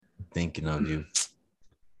thinking of you.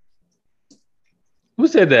 Who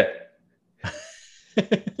said that?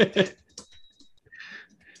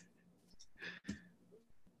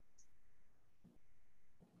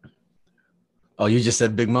 Oh, you just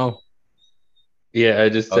said Big Mo? Yeah, I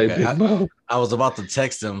just said Okay. Big Mo. I was about to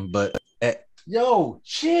text him, but yo,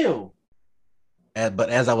 chill. But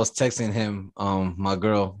as I was texting him, my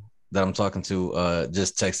girl that I'm talking to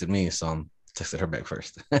just texted me, so I'm texted her back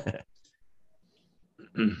first.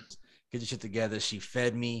 Get your shit together. She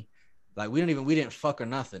fed me. Like we didn't fuck or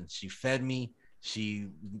nothing. She fed me. She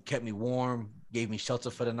kept me warm, gave me shelter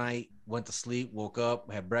for the night, went to sleep, woke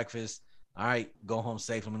up, had breakfast. All right, go home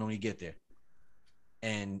safe. Let me know when you get there.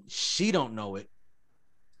 And she don't know it,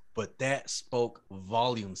 but that spoke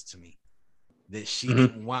volumes to me that she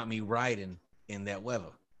didn't want me riding in that weather.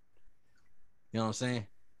 You know what I'm saying?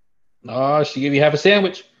 Oh, she gave you half a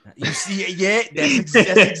sandwich. You see, yeah, that's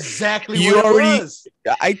exactly You what already, it was.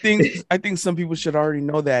 I think some people should already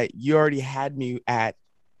know that you already had me at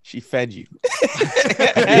she fed you.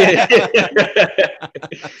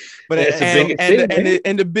 But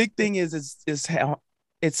and the big thing is how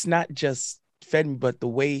it's not just fed me, but the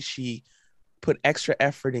way she put extra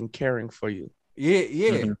effort in caring for you.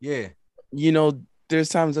 Yeah. You know, there's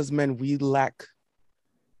times as men we lack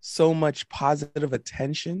so much positive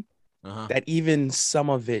attention that even some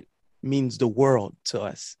of it means the world to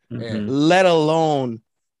us, let alone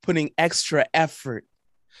putting extra effort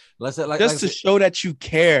just to show that you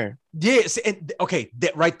care. Yeah. Okay.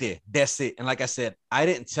 That right there. That's it. And like I said, I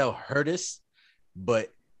didn't tell her this,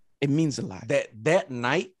 but it means a lot. That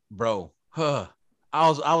night, bro, I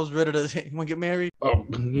was ready to. You want to get married? Oh,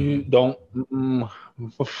 don't.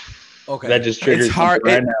 Okay, that just triggered. It's hard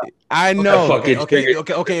right now. I know. Okay.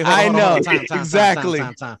 I know. Time. Exactly.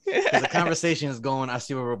 Time. Because the conversation is going. I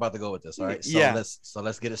see where we're about to go with this. All right. So yeah.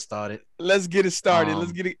 Let's get it started. Let's get it started.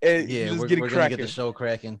 Let's get it. We're gonna get the show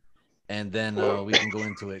cracking, and then we can go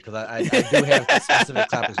into it because I do have specific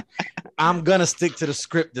topics. I'm gonna stick to the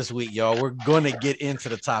script this week, y'all. We're gonna get into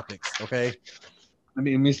the topics. Okay. Let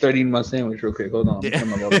me start eating my sandwich real quick. Hold on. Yeah,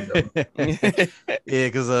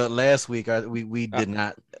 because last week we did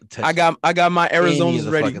not touch. I got my Arizona's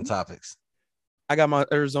ready. Fucking topics. I got my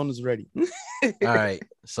Arizona's ready. All right,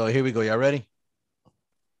 so here we go. Y'all ready?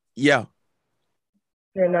 Yeah.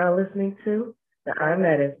 You're now listening to the I'm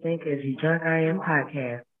Not As Think As You Drunk I Am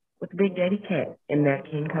podcast with Big Daddy Cat and Nat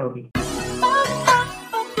King Kobe.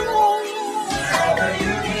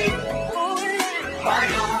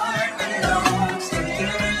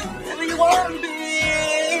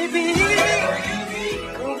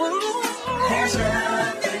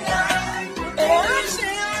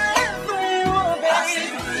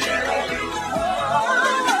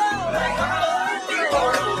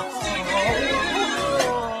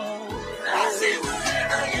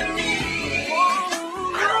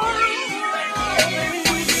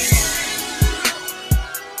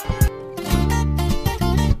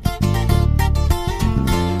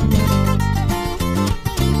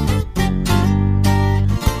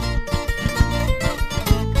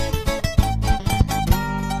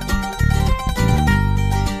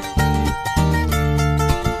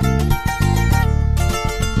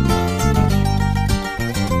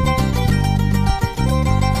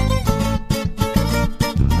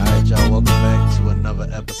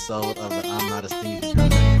 Episode of the I'm Not As Think As You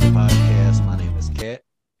Drunk I Am podcast. My name is Kat,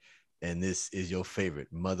 and this is your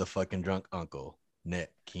favorite motherfucking drunk uncle,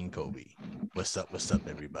 Nat King Kobe. What's up,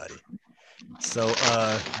 everybody? So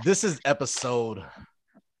this is episode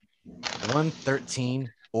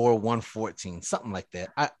 113 or 114, something like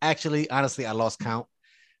that. Honestly, I lost count.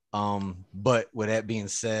 But with that being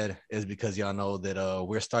said, is because y'all know that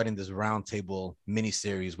we're starting this roundtable mini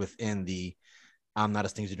series within the I'm Not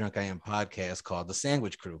As Things You Drunk I Am podcast called The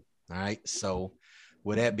Sandwich Crew. All right. So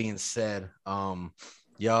with that being said,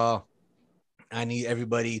 y'all, I need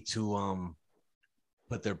everybody to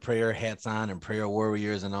put their prayer hats on and prayer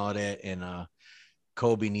warriors and all that. And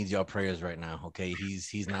Kobe needs y'all prayers right now. Okay.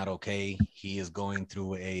 He's not okay. He is going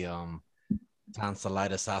through a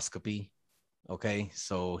tonsillitisoscopy. Okay.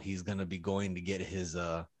 So he's gonna be going to get his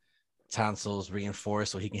tonsils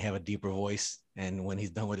reinforced so he can have a deeper voice. And when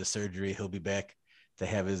he's done with his surgery, he'll be back to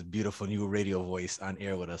have his beautiful new radio voice on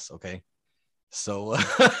air with us. Okay. So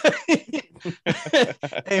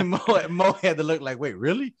hey, Mo had to look like, wait,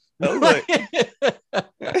 really?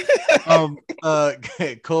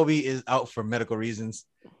 Kobe is out for medical reasons.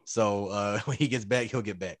 So when he gets back, he'll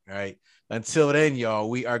get back. All right. Until then, y'all,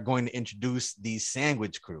 we are going to introduce the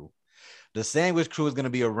Sandwich Crew. The Sandwich Crew is going to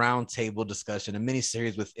be a roundtable discussion, a mini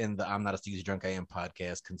series within the I'm Not As Think As You Drunk I Am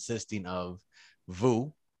podcast, consisting of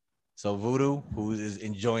Vu, So Voodoo, who is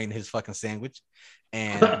enjoying his fucking sandwich,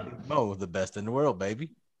 and Big Mo, the best in the world, baby.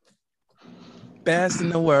 Best in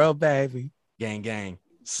the world, baby. Gang, gang.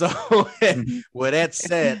 So with that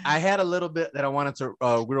said, I had a little bit that I wanted to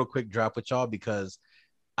real quick drop with y'all because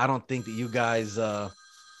I don't think that you guys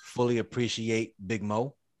fully appreciate Big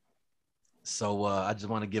Mo. So I just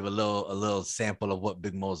want to give a little sample of what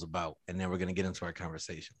Big Mo's about, and then we're gonna get into our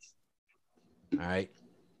conversations. All right.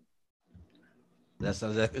 Is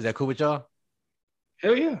that cool with y'all?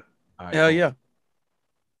 Hell yeah. All right, Hell cool. yeah.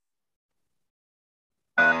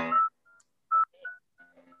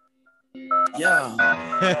 Yeah.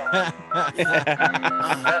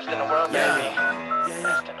 Best in the world, baby.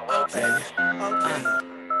 Best in the world, baby.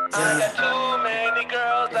 I got too many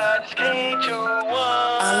girls, I just can't choose one.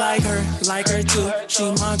 I like her too.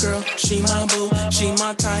 She my girl, she my boo, she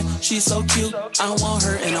my type, she's so cute. I want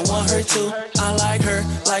her and I want her too. I like her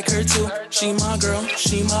too. She my girl,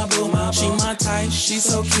 she my boo, she my type, she's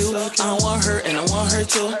so cute. I want her and I want her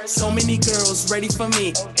too. So many girls ready for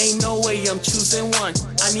me, ain't no way I'm choosing one.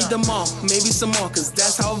 I need them all, maybe some more, cause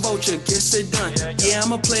that's how a vulture gets it done. Yeah,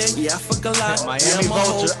 I'm a player, yeah, I fuck a lot. Miami yeah, I'm a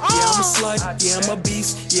hoe, Vulture. yeah, I'm a slut, yeah, I'm a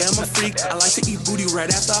beast, yeah, I'm a freak. I like to eat booty right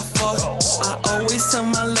after I fuck. I always tell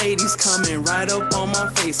my ladies coming right up on my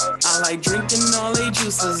face. I like drinking all they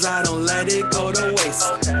juices, I don't let it go to waste.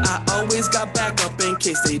 I always got backup in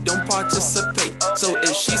case they don't participate. So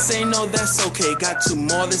if she say no, that's okay. Got two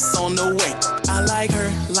more that's on the way. I like her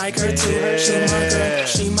too. She my girl,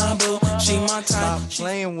 she my boo, she my type. Stop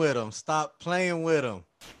playing with him. Stop playing with him.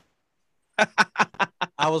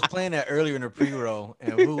 I was playing that earlier in the pre-roll,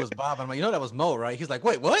 and who was Bob? I'm like, you know that was Mo, right? He's like,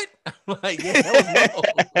 wait, what? I'm like, yeah, that was Mo.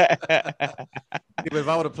 But if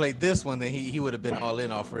I would have played this one, then he would have been all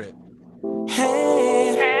in off rip.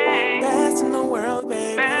 Hey, best in the world,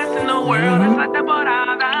 baby. Best in the world, esta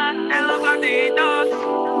temporada de los gorditos.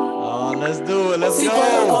 Oh, let's do it. Let's Si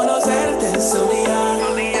puedo go. conocerte en su día,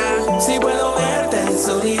 si puedo verte en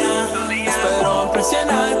su día, espero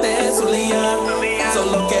impresionarte en su día,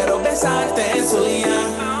 solo quiero besarte en su día.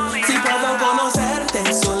 Si puedo conocerte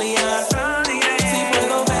en su día, si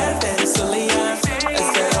puedo verte en su día,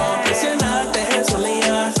 espero impresionarte en su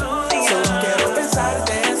día, solo quiero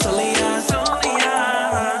besarte en su día.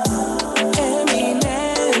 En mi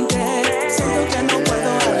mente, siento que no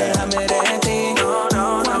puedo alejarme de ti.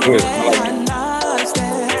 Good.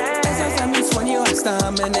 Ese es mi sueño hasta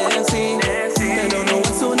amanecer. Pero no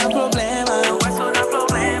es un problema.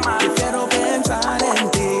 Prefiero pensar en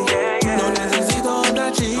ti. No necesito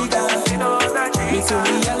otra chica. Mi ciudad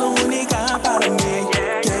es la única para mí.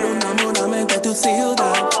 Quiero enamorarme de tu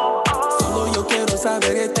ciudad. Solo yo quiero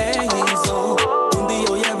saber qué te hizo. Un día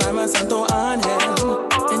llevarme a Santo Ángel.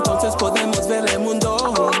 Entonces podemos ver el mundo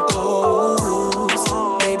juntos.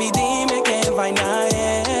 Baby, dime qué vaina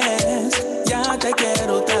es. Ya te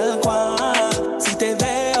quiero tal cual. Si te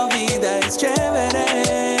veo, vida es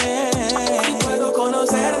chévere. Si puedo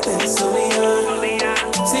conocerte en su día,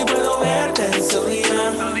 si puedo verte en su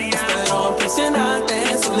día, espero impresionarte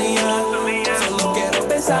en su día. Solo quiero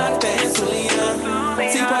besarte en su día.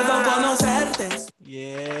 Si puedo conocerte.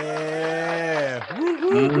 Yeah.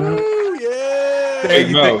 Woo, yeah.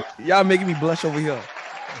 Big Mo. Y'all making me blush over here.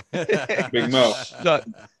 Big Mo. Talk,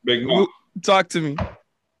 Big Mo. talk to me.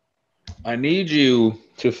 I need you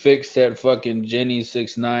to fix that fucking Jenny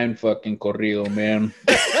 6ix9ine fucking corrido, man.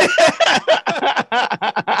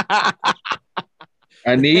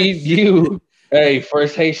 I need you. Hey,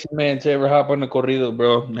 first Haitian man to ever hop on the corrido,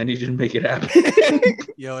 bro. I need you to make it happen.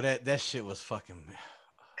 Yo, that shit was fucking.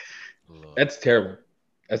 Lord. That's terrible.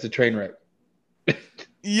 That's a train wreck.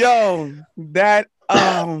 Yo, that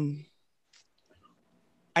I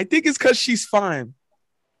think it's because she's fine.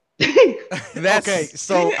 That's Okay,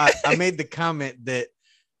 so I made the comment that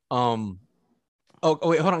oh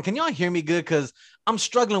wait, hold on. Can y'all hear me good? Because I'm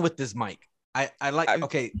struggling with this mic. I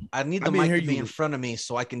need the mic to be in front of me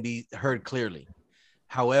so I can be heard clearly.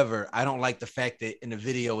 However, I don't like the fact that in the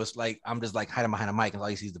video it's like I'm just like hiding behind a mic and all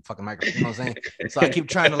you see is the fucking microphone. You know what I'm saying? So I keep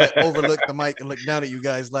trying to like overlook the mic and look down at you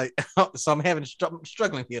guys like so I'm having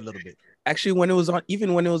struggling here a little bit. actually when it was on,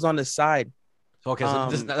 even when it was on the side, So okay, so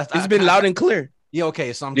it's been loud and clear. Yeah,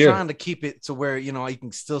 okay. So I'm trying to keep it to where you know you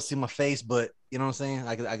can still see my face, but you know what I'm saying?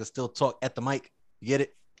 I can still talk at the mic. You get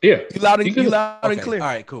it? Yeah. You loud and Okay. clear. All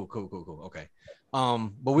right, cool. Okay.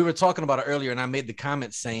 But we were talking about it earlier, and I made the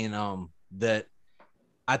comment saying that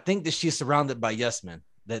I think that she's surrounded by yes men,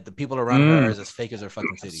 that the people around her are as fake as her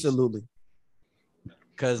fucking titties. Absolutely.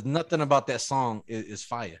 Because nothing about that song is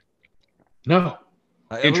fire. No.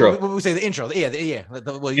 Intro. We say the intro. Yeah.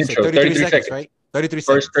 Well, you said Intro, 33 seconds, right? 33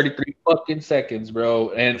 seconds. First 33 fucking seconds, bro.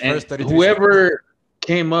 And First 33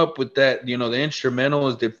 came up with that, the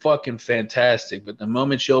instrumentals did fucking fantastic. But the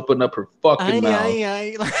moment she opened up her fucking mouth,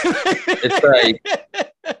 it's like,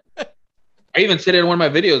 I even said it in one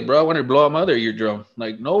of my videos, bro. I wanted to blow out my other eardrum.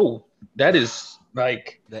 Like, no, that is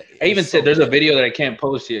like, I even said there's a video that I can't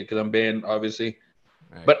post yet because I'm banned, obviously.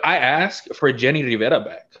 Right. But I asked for Jenni Rivera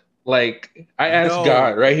back. Like, I asked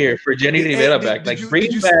God right here for Jenni Rivera back. Like,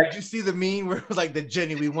 bring back. Did you see the meme where it was like the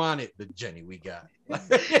Jenny we wanted, the Jenny we got? Like,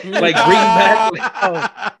 bring back.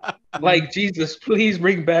 Like, Jesus, please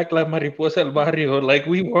bring back La Mariposa El Barrio. Like,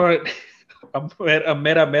 we want a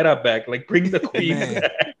Mera back. Like, bring the queen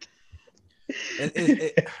back.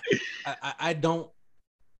 I don't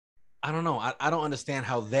know. I don't understand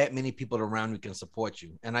how that many people around you can support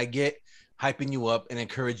you. And I get hyping you up and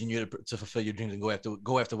encouraging you to fulfill your dreams and go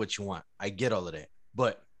after what you want. I get all of that.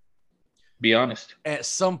 But be honest. At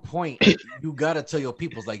some point, you gotta tell your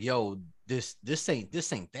peoples like, yo, this ain't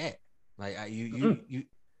that. Like you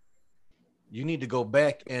need to go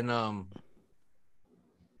back and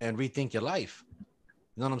rethink your life.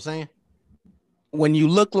 You know what I'm saying? When you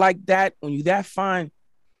look like that, when you that fine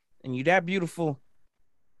and you that beautiful,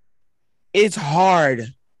 it's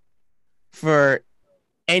hard for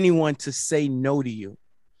anyone to say no to you.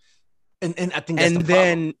 And I think that's the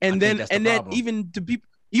problem. And then even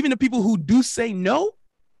the people who do say no,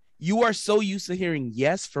 you are so used to hearing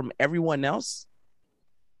yes from everyone else.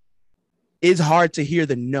 It's hard to hear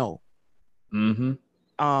the no. Mm-hmm.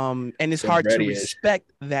 And it's hard to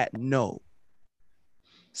respect that no.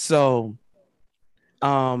 So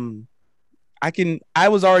I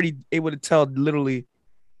was already able to tell literally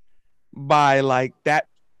by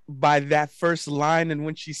that first line, and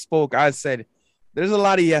when she spoke, I said, there's a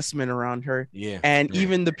lot of yes men around her. Yeah. And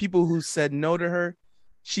even the people who said no to her,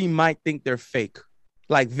 she might think they're fake.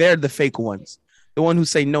 Like they're the fake ones. The one who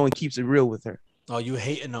say no and keeps it real with her. Oh, you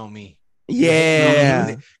hating on me.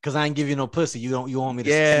 Yeah. Because I ain't give you no pussy. You want me to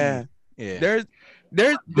yeah. Yeah.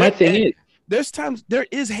 There's times there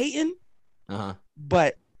is hating. Uh-huh.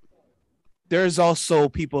 But there's also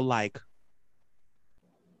people like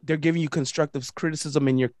they're giving you constructive criticism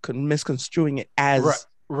and you're misconstruing it as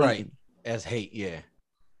right. As hate, yeah.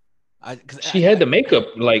 She had the makeup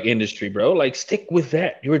like industry, bro. Like, stick with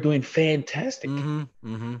that. You were doing fantastic. You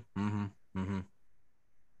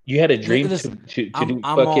had a dream to do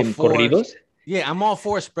fucking corridos. Yeah, I'm all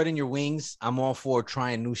for spreading your wings. I'm all for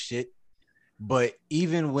trying new shit. But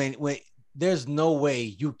even when there's no way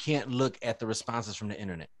you can't look at the responses from the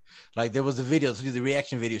internet. Like there was a video, the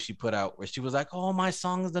reaction video she put out where she was like, oh, my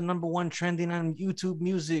song is the #1 trending on YouTube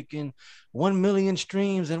Music and 1 million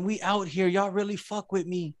streams. And we out here. Y'all really fuck with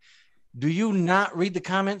me. Do you not read the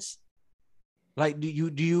comments? Like, do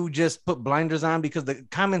you just put blinders on? Because the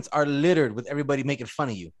comments are littered with everybody making fun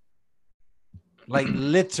of you. Like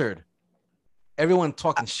littered. Everyone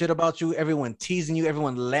talking shit about you. Everyone teasing you.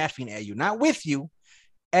 Everyone laughing at you. Not with you.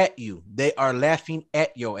 At you. They are laughing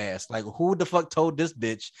at your ass. Like, who the fuck told this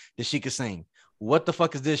bitch that she could sing? What the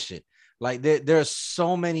fuck is this shit? Like, there are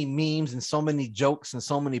so many memes and so many jokes and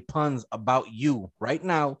so many puns about you right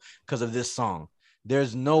now because of this song.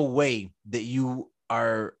 There's no way that you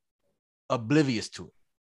are oblivious to it.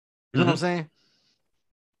 You know what I'm saying?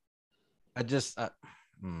 It's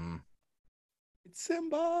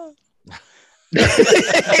Simba.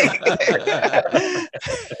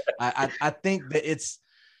 I think that it's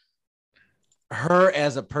her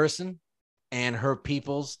as a person and her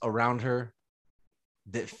peoples around her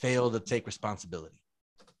that fail to take responsibility.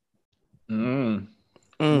 I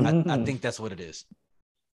think that's what it is.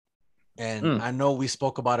 And I know we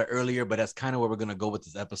spoke about it earlier, but that's kind of where we're going to go with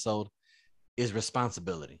this episode is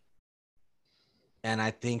responsibility. And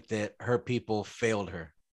I think that her people failed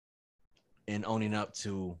her in owning up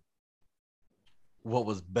to what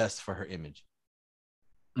was best for her image.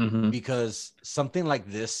 Because something like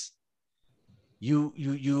this,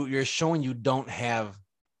 you're showing you don't have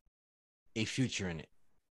a future in it.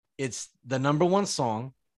 It's the #1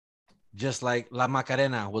 song, just like La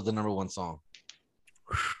Macarena was the #1 song.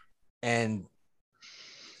 And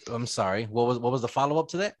I'm sorry, what was the follow-up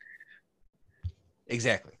to that?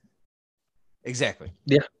 Exactly.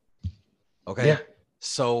 Yeah. Okay. Yeah.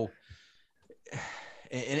 So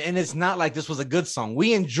and it's not like this was a good song.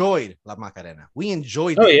 We enjoyed La Macarena. We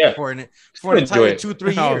enjoyed it for an entire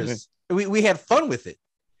 2-3 years. We had fun with it.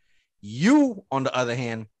 You, on the other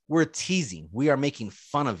hand, we're teasing. We are making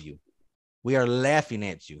fun of you. We are laughing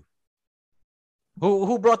at you.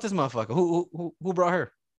 Who brought this motherfucker? Who brought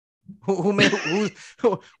her?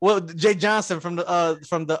 Well, Jay Johnson from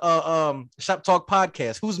the Shop Talk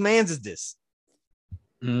podcast. Whose man's is this?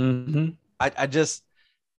 I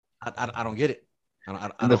don't get it.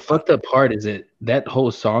 And the fucked up part is that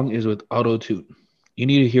whole song is with auto tune. You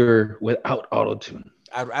need to hear her without auto tune.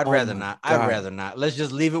 I'd rather not. God. I'd rather not. Let's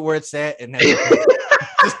just leave it where it's at and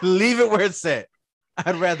just leave it where it's at.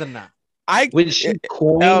 I'd rather not. When she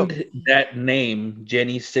coined that name,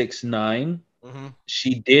 Jenny 6ix9ine,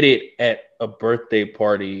 she did it at a birthday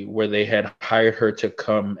party where they had hired her to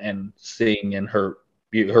come and sing, and her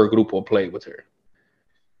group will play with her,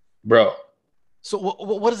 bro. So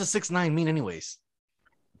what does the 6ix9ine mean, anyways?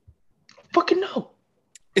 Fucking no.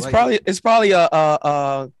 It's probably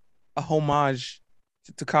a homage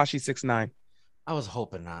to Tekashi 6ix9ine. I was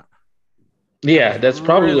hoping not. Yeah, that's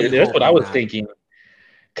probably that's what I was thinking.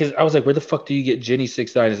 Because I was like, where the fuck do you get Jenny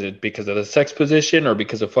 6ix9ine? Is it because of the sex position or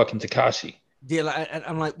because of fucking Tekashi? Yeah,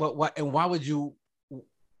 I'm like, what? And why would you?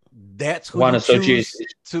 That's who want you to associate.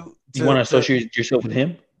 You want to associate yourself with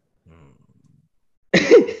him?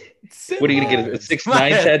 What are you gonna get a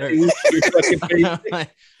 6ix9ine tattoo? Your fucking face?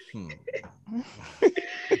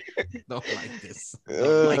 Don't like this.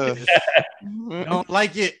 Don't like this. Don't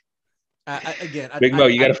like it. Big Mo,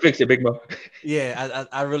 you gotta fix it, Big Mo. Yeah,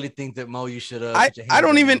 I really think that Mo, you should. I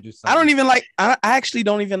actually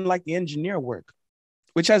don't even like the engineer work,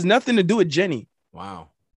 which has nothing to do with Jenny. Wow.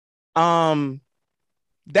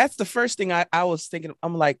 That's the first thing I was thinking.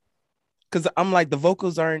 I'm like, the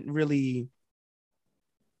vocals aren't really.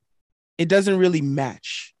 It doesn't really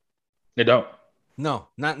match. They don't. No,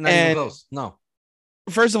 not even close. No.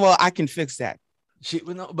 First of all, I can fix that.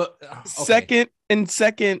 Okay.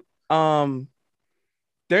 Second, there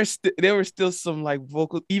were still some like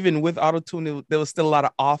vocal, even with auto-tune, there was still a lot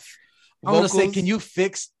of off vocals. I'm gonna say, can you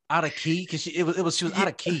fix out of key? Because she was out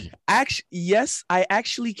of key. Actually, yes, I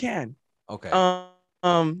actually can. Okay. So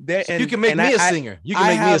you can make me a singer. You can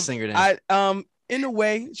make me a singer then. In a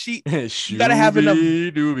way, you gotta have enough.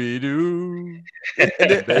 Baby,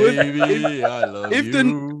 I love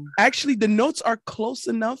you. Actually, the notes are close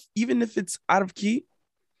enough, even if it's out of key,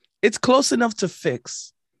 it's close enough to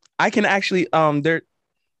fix. I can actually I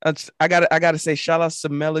gotta say, shout out to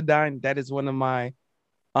Melodyne. That is one of my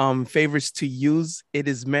favorites to use. It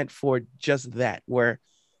is meant for just that, where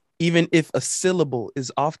even if a syllable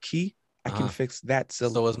is off key, I can fix that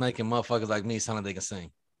syllable. So it's making motherfuckers like me sound like they can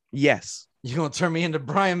sing. Yes. You're gonna turn me into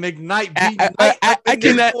Brian McKnight. I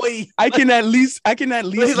can at least.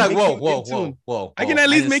 He's like, whoa. I can at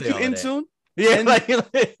least make you in tune. Yeah.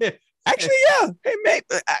 Actually, yeah. Hey, mate.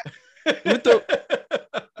 With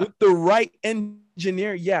the right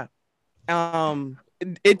engineer, yeah.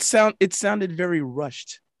 It sounded very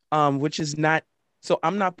rushed. Which is not. So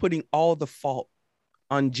I'm not putting all the fault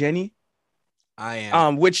on Jenny. I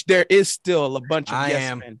am. Which there is still a bunch of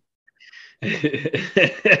yes men.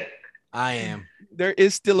 I am. There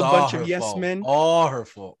is still a bunch of yes men. All her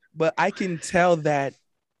fault. But I can tell that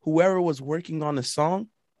whoever was working on the song,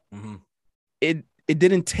 it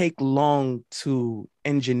didn't take long to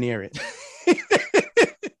engineer it.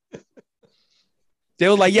 They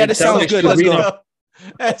were like, yeah, this sounds good. Let's go.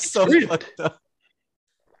 That's so fucked up.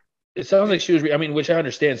 It sounds like she was, which I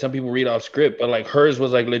understand. Some people read off script, but like hers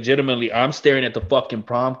was like legitimately, I'm staring at the fucking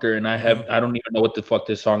prompter and I don't even know what the fuck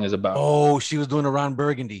this song is about. Oh, she was doing a Ron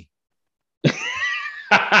Burgundy.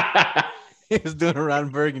 He was doing a Ron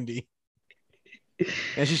Burgundy.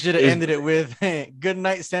 And she should have ended it with, hey, good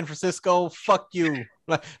night, San Francisco. Fuck you.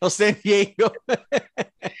 Like, San Diego.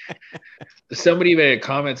 Somebody made a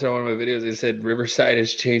comment on one of my videos. They said Riverside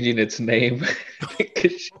is changing its name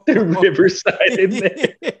because they're Riverside in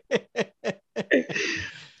there.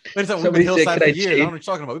 We've been Hillside for years. I don't know what you're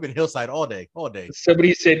talking about. We've been Hillside all day.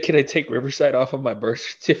 Somebody said, can I take Riverside off of my birth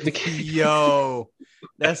certificate? Yo,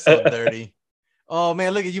 that's so dirty. Oh,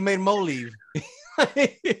 man, look at you made Mo leave.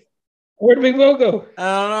 Where'd Big Mo go? I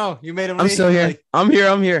don't know. You made him leave. I'm still here. I'm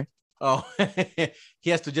here. Oh, he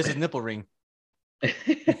has to adjust his nipple ring.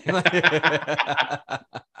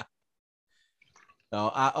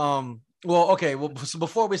 So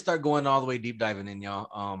before we start going all the way deep diving in,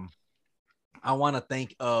 y'all, I want to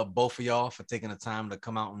thank both of y'all for taking the time to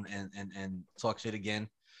come out and talk shit again.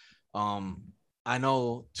 I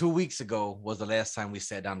know 2 weeks ago was the last time we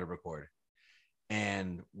sat down to record,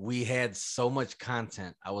 and we had so much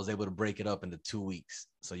content. I was able to break it up into 2 weeks,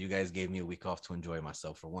 so you guys gave me a week off to enjoy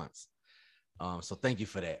myself for once. So thank you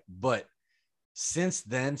for that. But since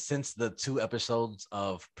then, since the 2 episodes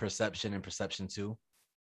of Perception and Perception 2,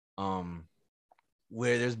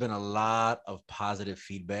 where there's been a lot of positive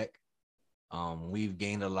feedback, we've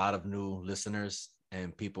gained a lot of new listeners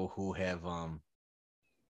and people who have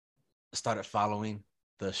started following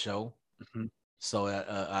the show. So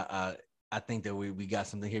I think that we got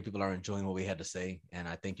something here. People are enjoying what we had to say, and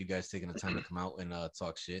I thank you guys taking the time to come out and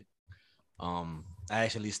talk shit. I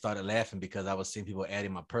actually started laughing because I was seeing people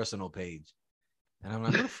adding my personal page. And I'm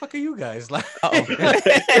like, who the fuck are you guys? Like,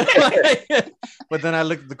 but then I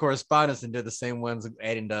looked at the correspondence and they're the same ones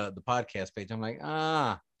adding the podcast page. I'm like,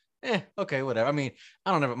 okay, whatever. I mean,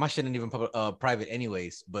 I don't know. My shit ain't even private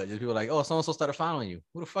anyways, but just people like, oh, so-and-so started following you.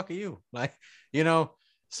 Who the fuck are you? Like, you know?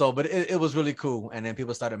 So, but it was really cool. And then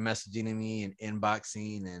people started messaging me and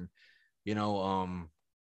inboxing and, you know,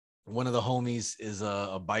 one of the homies is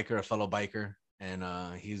a biker, a fellow biker. And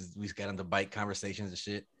we got into bike conversations and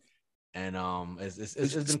shit. And it's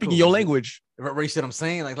speaking cool. Your language. Right, you see what I'm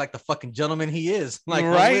saying? Like the fucking gentleman he is. Like,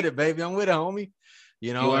 right? I'm with it, baby. I'm with it, homie.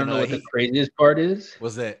 You know, you want to know what the craziest part is?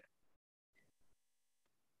 What's that?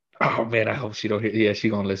 Oh man, I hope she don't hear. Yeah, she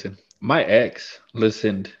gonna listen. My ex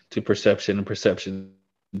listened to Perception and Perception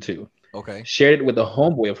 2. Okay. Shared it with a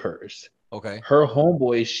homeboy of hers. Okay. Her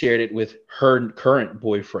homeboy shared it with her current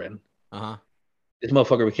boyfriend. Uh-huh. This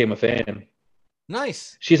motherfucker became a fan.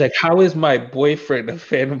 Nice. She's like, how is my boyfriend a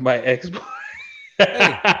fan of my ex-boy?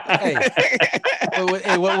 hey.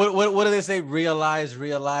 What do they say? Realize,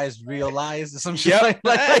 some shit like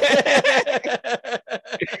that.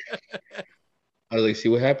 I was like, see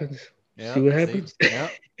what happens? Yep, see what happens?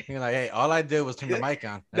 Yep. You're like, hey, all I did was turn the mic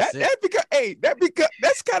on. That's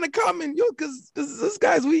That's kind of common, because us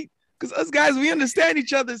guys, we understand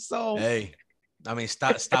each other. So hey, I mean,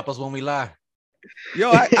 stop us when we lie.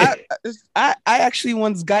 Yo, I actually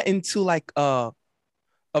once got into like a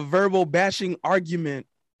verbal bashing argument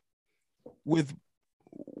with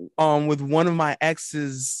one of my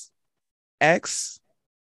ex's ex.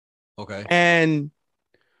 Okay. And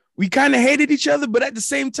we kind of hated each other, but at the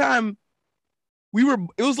same time, it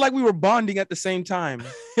was like we were bonding at the same time.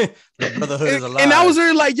 The brotherhood is alive. And I was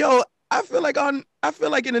really like, yo, I feel like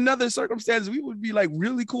in another circumstance we would be like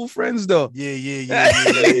really cool friends though. Yeah.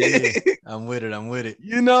 I'm with it.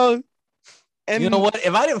 You know, and you know what?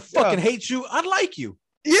 If I didn't fucking hate you, I'd like you.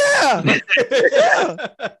 Yeah. Yeah.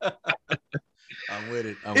 I'm with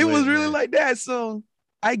it. It was really like that. So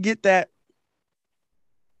I get that.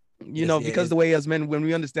 You know, because the way as men, when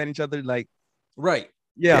we understand each other, like, right.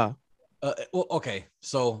 Yeah. Well, okay.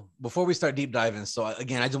 So before we start deep diving, so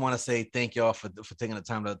again, I just want to say thank y'all for taking the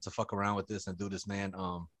time to fuck around with this and do this, man.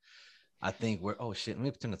 I think oh shit, let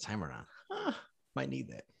me turn the timer on. Might need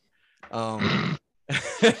that.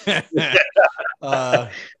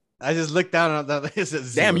 I just looked down and it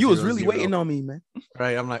says damn, you was really waiting on me, man.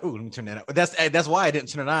 Right. I'm like, ooh, let me turn that on. That's why I didn't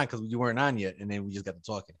turn it on, because you weren't on yet, and then we just got to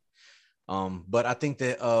talking. But I think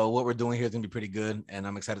that what we're doing here is gonna be pretty good, and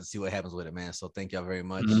I'm excited to see what happens with it, man. So thank y'all very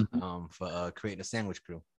much for creating a sandwich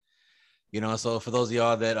crew. You know, so for those of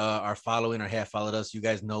y'all that are following or have followed us, you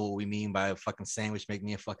guys know what we mean by a fucking sandwich. Make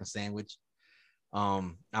me a fucking sandwich.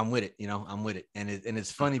 I'm with it, you know, I'm with it. And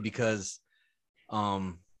it's funny because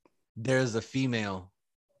there's a female,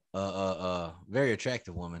 very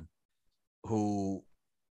attractive woman who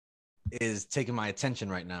is taking my attention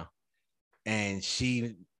right now. And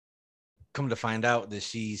she come to find out that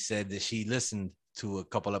she said that she listened to a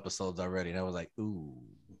couple episodes already. And I was like, ooh.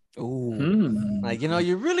 Like, you know,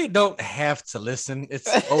 you really don't have to listen. It's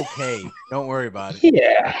okay. Don't worry about it.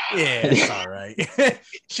 Yeah, it's all right.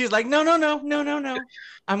 She's like, no.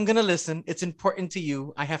 I'm gonna listen. It's important to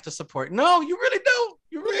you. I have to support. No, you really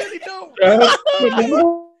don't.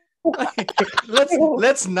 Like,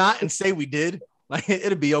 let's not and say we did. Like,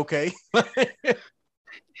 it'll be okay. I'm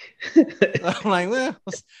like, well,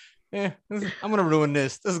 I'm gonna ruin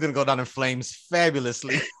this. This is gonna go down in flames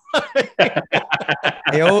fabulously.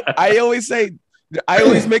 I always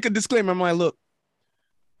make a disclaimer. I'm like, look,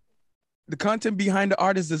 the content behind the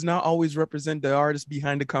artist does not always represent the artist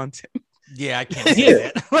behind the content. Yeah, I can't say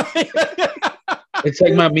that. It's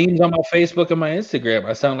like my memes on my Facebook and my Instagram.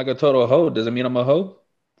 I sound like a total hoe. Doesn't mean I'm a hoe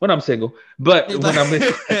when I'm single, but when I'm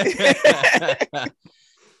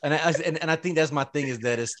and I think that's my thing, is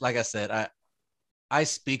that it's like I said, I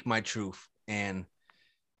speak my truth, and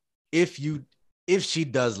if she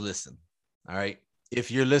does listen, all right, if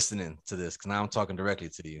you're listening to this, because now I'm talking directly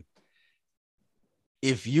to you,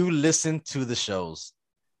 if you listen to the shows,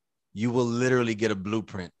 you will literally get a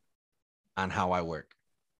blueprint on how I work.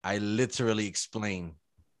 I literally explain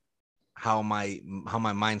how my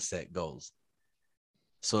mindset goes.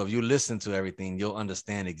 So if you listen to everything, you'll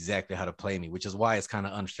understand exactly how to play me, which is why it's kind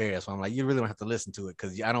of unfair. So I'm like, you really don't have to listen to it,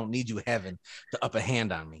 because I don't need you having the upper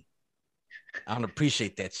hand on me. I don't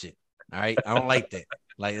appreciate that shit. All right. I don't like that.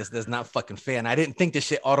 Like, that's not fucking fair. And I didn't think this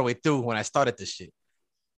shit all the way through when I started this shit,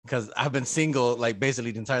 because I've been single, like,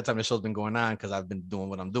 basically the entire time the show's been going on, because I've been doing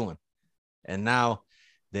what I'm doing. And now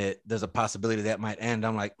that there's a possibility that might end,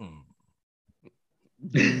 I'm like,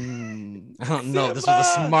 I don't know. This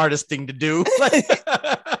was the smartest thing to do.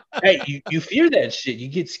 Hey, you fear that shit. You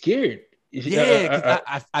get scared. Yeah,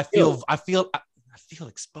 I feel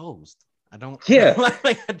exposed. I don't. Yeah,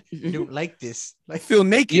 I don't like this. I feel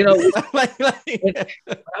naked. You know, when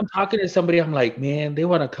I'm talking to somebody, I'm like, man, they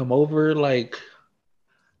want to come over. Like,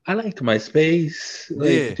 I like my space.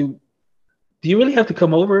 Like, do you really have to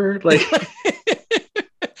come over? Like, can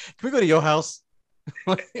we go to your house?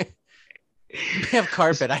 We have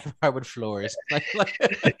carpet. I have hardwood floors.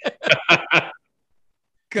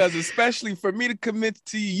 Because especially for me to commit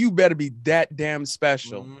to you, you better be that damn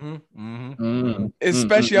special.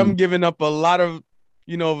 Especially, I'm giving up a lot of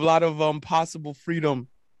possible freedom.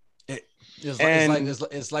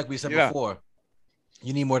 It's like we said before.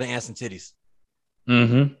 You need more than ass and titties.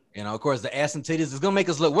 Mm-hmm. You know, of course, the ass and titties is gonna make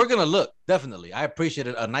us look. We're gonna look, definitely. I appreciate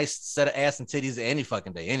a nice set of ass and titties any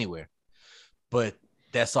fucking day, anywhere. But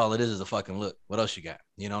that's all it is a fucking look. What else you got?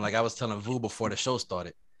 You know, like I was telling Vu before the show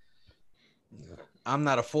started. I'm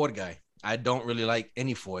not a Ford guy. I don't really like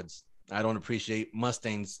any Fords. I don't appreciate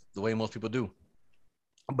Mustangs the way most people do.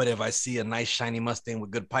 But if I see a nice shiny Mustang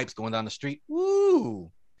with good pipes going down the street,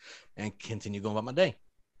 woo, and continue going about my day.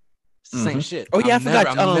 It's the same shit. Oh yeah, I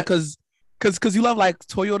forgot. Because you love like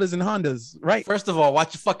Toyotas and Hondas, right? First of all,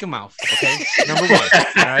 watch your fucking mouth, okay? Number one,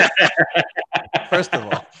 all right? First of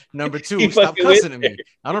all. Number two, stop cussing at me.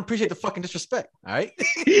 I don't appreciate the fucking disrespect, all right?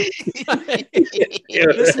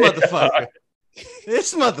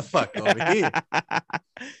 This motherfucker over here.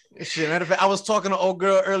 Shit, matter of fact, I was talking to old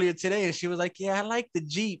girl earlier today, and she was like, "Yeah, I like the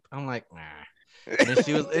Jeep." I'm like, "Nah." And then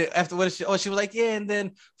she was afterwards. She was like, "Yeah," and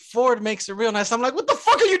then Ford makes it real nice. I'm like, "What the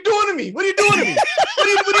fuck are you doing to me? What are you doing to me? What are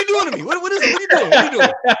you doing to me? What is it? What are you doing? What are you doing?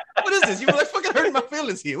 What is this? You were like fucking hurting my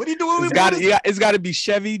feelings here. What are you doing? It's got to be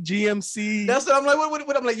Chevy, GMC. That's what I'm like.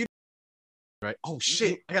 What I'm like, you right? Oh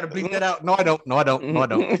shit! I gotta bleep that out. No, I don't.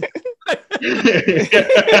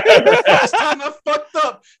 First time I fucked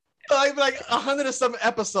up. Like 100 or some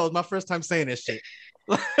episodes. My first time saying this shit.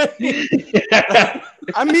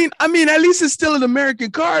 I mean, at least it's still an American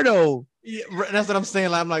car, though. Yeah, that's what I'm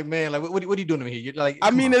saying. Like, I'm like, man, like, what are you doing to me here? You're like, I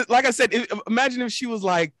mean, like I said, imagine if she was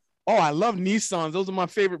like, "Oh, I love Nissans; those are my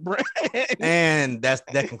favorite brand." And that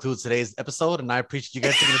concludes today's episode. And I appreciate you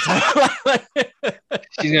guys taking the time.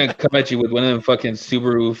 She's gonna come at you with one of them fucking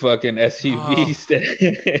Subaru fucking SUVs.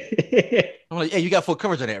 I'm like, hey, you got full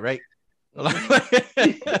coverage on that, right? I'm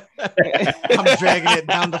dragging it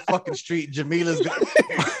down the fucking street. Jamila's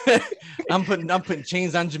I'm putting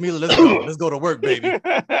chains on Jamila. Let's go to work, baby.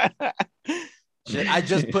 Shit, I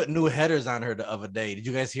just put new headers on her the other day. Did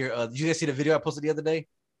you guys hear? Did you guys see the video I posted the other day?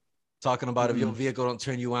 Talking about if your vehicle don't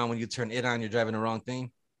turn you on when you turn it on, you're driving the wrong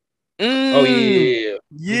thing. Oh yeah.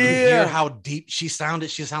 Did you hear how deep she sounded?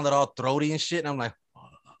 She sounded all throaty and shit. And I'm like,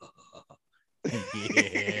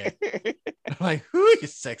 yeah. I'm like, who you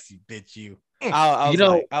sexy bitch, you.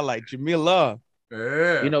 I like Jamila.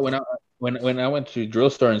 You know, when I went to drill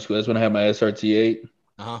starting school, that's when I had my SRT8.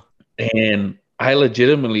 And I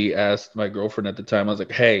legitimately asked my girlfriend at the time, I was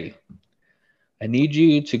like, hey, I need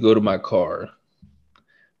you to go to my car,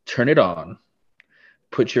 turn it on,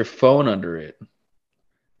 put your phone under it,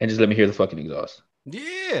 and just let me hear the fucking exhaust.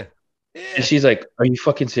 Yeah. And she's like, are you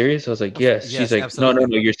fucking serious? I was like, yes. She's like, absolutely.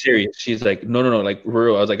 No, you're serious. She's like, no, like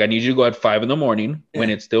real. I was like, I need you to go at 5 a.m. when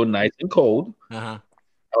it's still nice and cold. I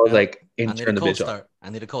was like, and turn the bitch off. I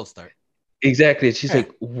need a cold start. Exactly. She's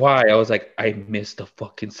like, why? I was like, I missed the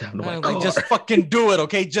fucking sound of my car. Like, just fucking do it,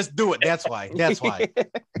 okay? Just do it. That's why.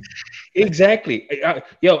 Exactly.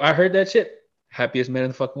 I heard that shit. Happiest man in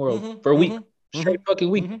the fucking world for a week. Straight fucking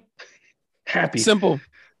week. Happy. Simple.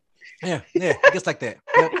 Yeah. It gets like that.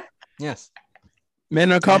 Yep. Yes.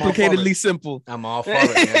 Men are complicatedly simple. I'm all for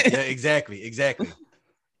it, man. Yeah, exactly.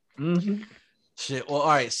 Shit. Well, all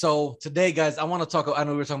right. So today, guys, I want to talk. I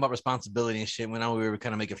know we were talking about responsibility and shit. When we were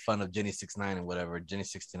kind of making fun of Jenny 69 and whatever, Jenny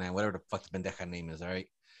 69, whatever the fuck the pendeja name is. All right.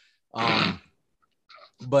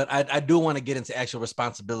 But I do want to get into actual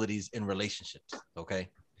responsibilities in relationships. Okay.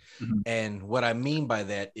 And what I mean by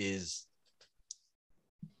that is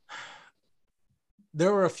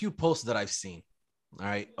there were a few posts that I've seen. All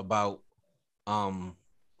right, about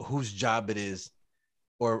whose job it is,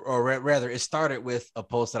 or rather, it started with a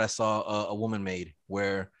post that I saw a woman made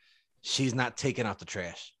where she's not taking out the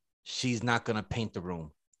trash. She's not gonna paint the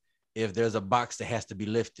room. If there's a box that has to be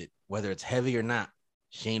lifted, whether it's heavy or not,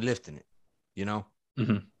 she ain't lifting it, you know?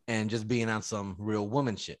 And just being on some real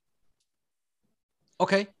woman shit.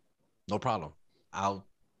 Okay, no problem. I'll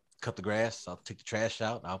cut the grass. I'll take the trash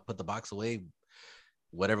out. I'll put the box away.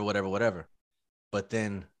 Whatever. But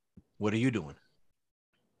then what are you doing?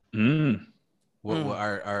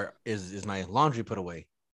 Is my laundry put away?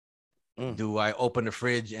 Do I open the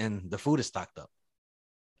fridge and the food is stocked up?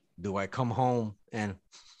 Do I come home and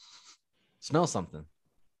smell something?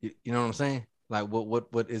 You know what I'm saying? Like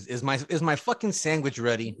what is my fucking sandwich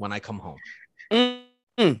ready when I come home?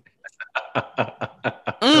 So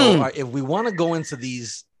if we want to go into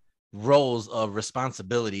these roles of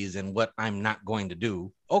responsibilities and what I'm not going to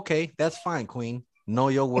do, okay, that's fine, queen. Know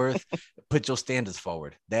your worth, put your standards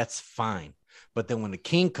forward. That's fine. But then when the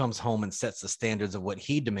king comes home and sets the standards of what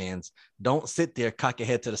he demands, don't sit there, cock your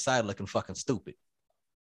head to the side looking fucking stupid.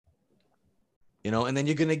 You know, and then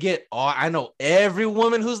you're going to get, I know every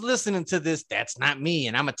woman who's listening to this, that's not me.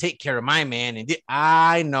 And I'm going to take care of my man. And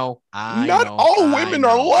I know. Not all women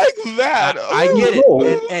are like that. I get it.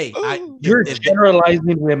 And, hey, you're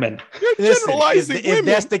generalizing women. You're generalizing women. If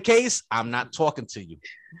that's the case, I'm not talking to you.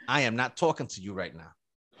 I am not talking to you right now.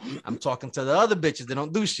 I'm talking to the other bitches that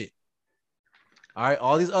don't do shit. All right,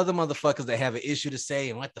 all these other motherfuckers that have an issue to say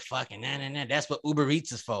and what the fuck and nah. That's what Uber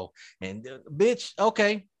Eats is for. And bitch,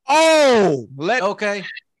 okay. Let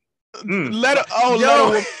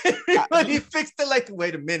he fixed it like,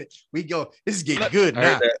 wait a minute. We go, this is getting good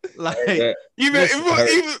now. Like even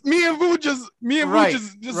me and Vu just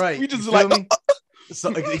like so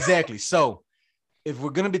exactly. So if we're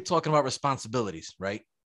gonna be talking about responsibilities, right?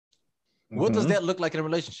 What does that look like in a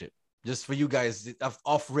relationship? Just for you guys,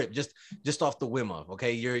 off rip, just off the whim of,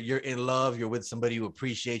 okay, you're in love, you're with somebody who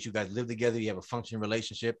appreciates you, guys live together, you have a functioning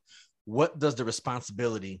relationship. What does the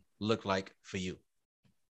responsibility look like for you?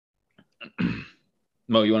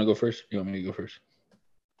 Mo, you want to go first? You want me to go first?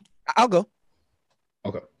 I'll go.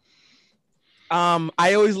 Okay.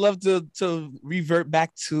 I always love to revert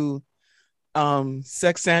back to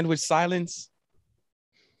sex sandwich silence.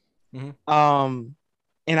 Mm-hmm.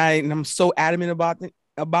 And I'm so adamant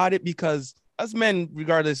about it because us men,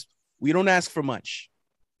 regardless, we don't ask for much.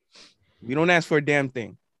 We don't ask for a damn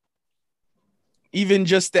thing. Even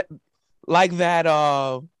just that, like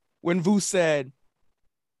that, when Vu said,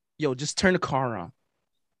 yo, just turn the car on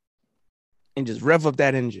and just rev up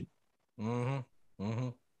that engine. Mm-hmm. Mm-hmm.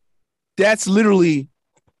 That's literally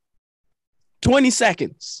 20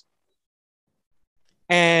 seconds.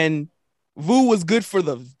 And Vu was good for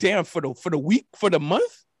the week, for the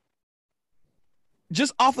month.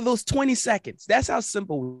 Just off of those 20 seconds. That's how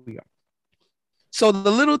simple we are. So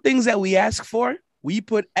the little things that we ask for, we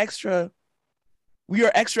are extra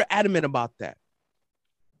adamant about that.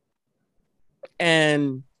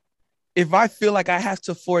 And if I feel like I have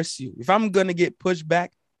to force you, if I'm going to get pushed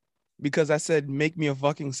back because I said, make me a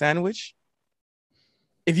fucking sandwich,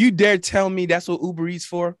 if you dare tell me that's what Uber Eats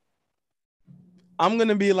for, I'm going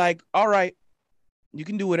to be like, all right, you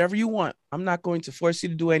can do whatever you want. I'm not going to force you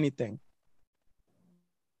to do anything.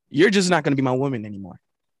 You're just not going to be my woman anymore.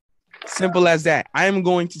 Simple as that. I am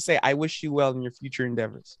going to say, I wish you well in your future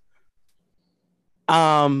endeavors.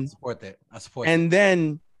 I support that. And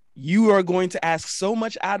then you are going to ask so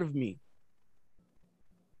much out of me.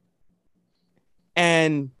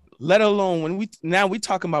 And let alone when we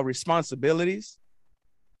talking about responsibilities.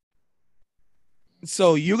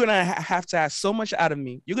 So you're going to have to ask so much out of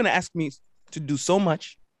me. You're going to ask me to do so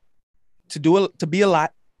much, to be a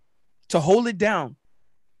lot, to hold it down,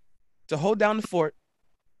 to hold down the fort,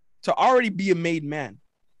 to already be a made man.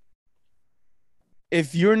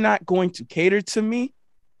 If you're not going to cater to me,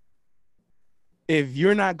 if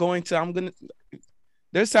you're not going to,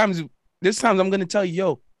 there's times I'm going to tell you,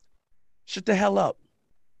 yo, shut the hell up.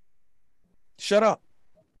 Shut up.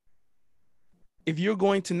 If you're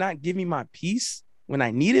going to not give me my peace when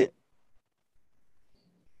I need it,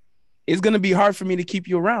 it's going to be hard for me to keep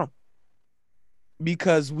you around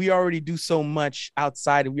because we already do so much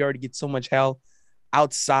outside and we already get so much hell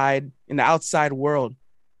outside in the outside world.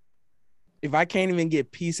 If I can't even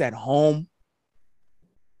get peace at home,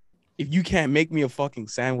 if you can't make me a fucking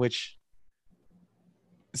sandwich,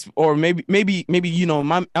 or maybe you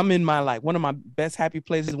know, I'm in my like one of my best happy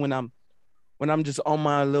places when I'm just on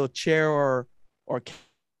my little chair or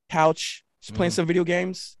couch just playing some video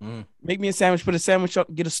games. Make me a sandwich, put a sandwich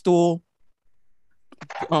up, get a stool.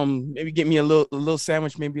 Maybe get me a little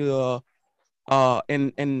sandwich, maybe and a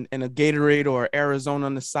Gatorade or Arizona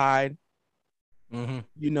on the side.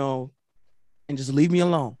 You know, and just leave me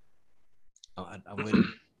alone.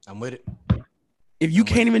 I'm with it. If you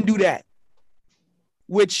can't even do that,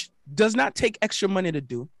 which does not take extra money to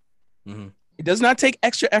do, it does not take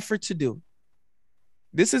extra effort to do.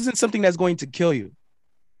 This isn't something that's going to kill you.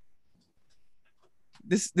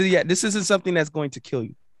 This isn't something that's going to kill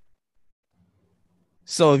you.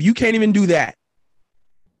 So if you can't even do that,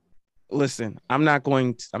 listen, I'm not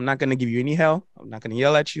going to give you any hell. I'm not going to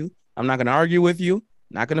yell at you. I'm not going to argue with you.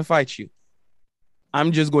 Not going to fight you.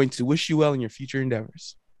 I'm just going to wish you well in your future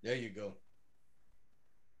endeavors. There you go.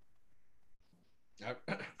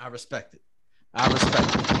 I respect it. I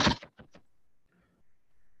respect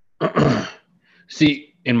it.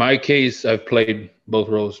 See, in my case, I've played both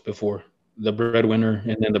roles before. The breadwinner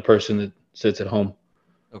and then the person that sits at home.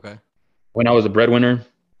 Okay. When I was a breadwinner,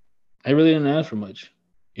 I really didn't ask for much.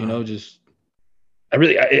 You know, just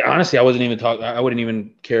honestly, I wasn't even talking. I wouldn't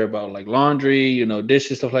even care about like laundry, you know,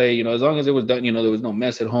 dishes, stuff like, you know, as long as it was done, you know, there was no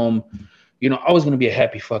mess at home. You know, I was going to be a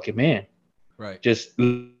happy fucking man. Right. Just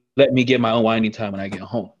let me get my own winding time when I get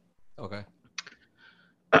home. Okay.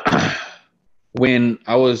 When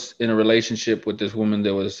I was in a relationship with this woman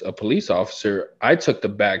that was a police officer, I took the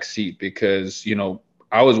back seat because, you know,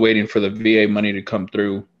 I was waiting for the VA money to come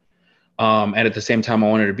through. And at the same time, I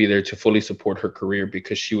wanted to be there to fully support her career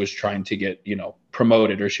because she was trying to get, you know,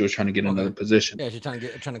 promoted, or she was trying to get another position. Yeah, she's trying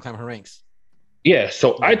to climb her ranks. Yeah,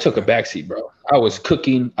 so I took a backseat, bro. I was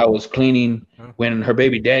cooking, I was cleaning. When her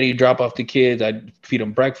baby daddy drop off the kids, I'd feed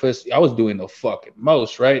them breakfast. I was doing the fucking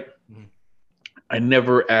most, right? Mm-hmm. I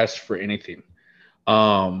never asked for anything.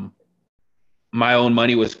 My own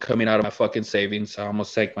money was coming out of my fucking savings. I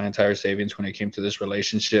almost sank my entire savings when it came to this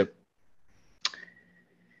relationship.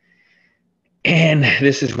 And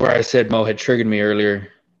this is where I said Mo had triggered me earlier.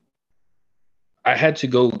 I had to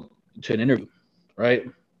go to an interview, right?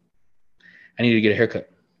 I needed to get a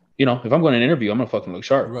haircut. You know, if I'm going to an interview, I'm going to fucking look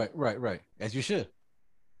sharp. Right. As you should.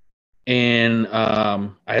 And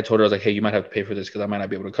I had told her, I was like, hey, you might have to pay for this because I might not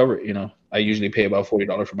be able to cover it. You know, I usually pay about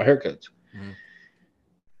 $40 for my haircuts. Mm-hmm.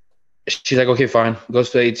 She's like, okay, fine. Goes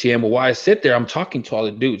to the ATM. Well, while I sit there, I'm talking to all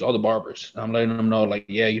the dudes, all the barbers. I'm letting them know, like,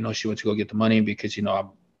 yeah, you know, she went to go get the money because, you know, I'm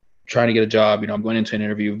trying to get a job. You know, I'm going into an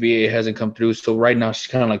interview. VA hasn't come through. So right now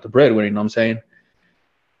she's kind of like the breadwinner, you know what I'm saying?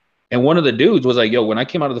 And one of the dudes was like, yo, when I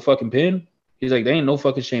came out of the fucking pen, he's like, there ain't no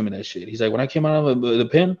fucking shame in that shit. He's like, when I came out of the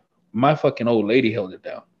pen, my fucking old lady held it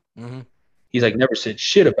down. Mm-hmm. He's like, never said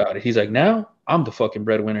shit about it. He's like, now I'm the fucking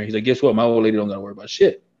breadwinner. He's like, guess what? My old lady don't gotta worry about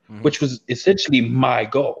shit, which was essentially my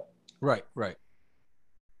goal. Right.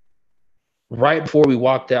 Right before we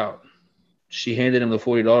walked out, she handed him the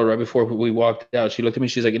 $40 right before we walked out. She looked at me.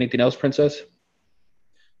 She's like, anything else, princess?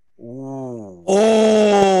 Ooh.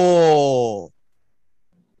 Oh.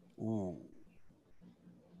 Ooh.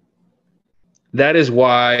 That is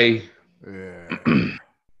why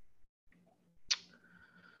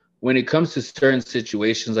when it comes to certain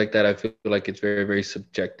situations like that, I feel like it's very, very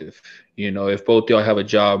subjective. You know, if both y'all have a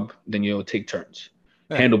job, then you'll take turns.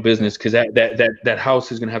 Handle business, because that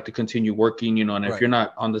house is gonna have to continue working, you know. And if you're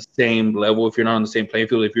not on the same level, if you're not on the same playing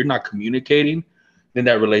field, if you're not communicating, then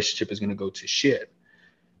that relationship is gonna go to shit.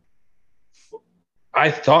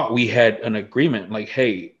 I thought we had an agreement, like,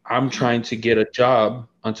 hey, I'm trying to get a job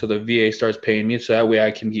until the VA starts paying me, so that way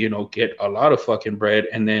I can, you know, get a lot of fucking bread,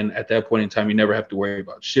 and then at that point in time, you never have to worry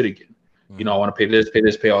about shit again. Mm-hmm. You know, I want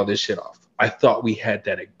to pay all this shit off. I thought we had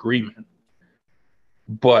that agreement,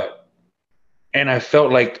 and I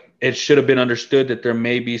felt like it should have been understood that there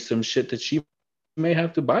may be some shit that she may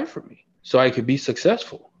have to buy for me so I could be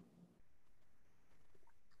successful.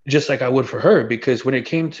 Just like I would for her, because when it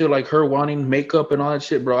came to like her wanting makeup and all that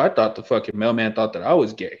shit, bro, I thought the fucking mailman thought that I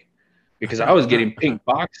was gay because I was getting pink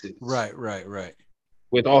boxes. Right.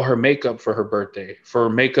 With all her makeup for her birthday, for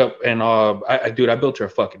makeup. And I built her a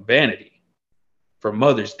fucking vanity for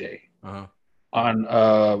Mother's Day. Uh-huh. On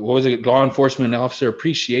what was it, Law Enforcement Officer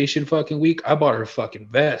Appreciation fucking week, I bought her a fucking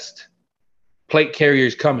vest. Plate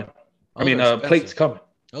carriers coming. Plates coming.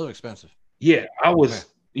 Those are expensive. Yeah, I was,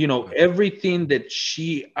 you know, everything that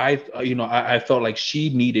I felt like she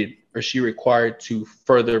needed or she required to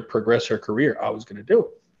further progress her career, I was gonna do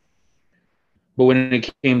it. But when it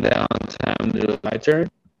came down time to my turn,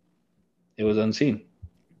 it was unseen.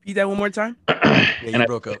 Repeat that one more time. You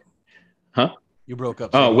broke up. Huh? You broke up.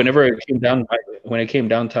 Oh, whenever it came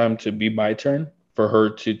down time to be my turn, for her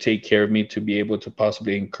to take care of me, to be able to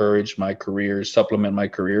possibly encourage my career, supplement my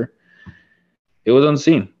career, it was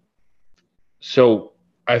unseen. So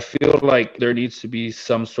I feel like there needs to be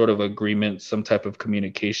some sort of agreement, some type of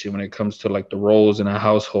communication when it comes to like the roles in a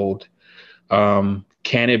household.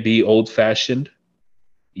 Can it be old-fashioned?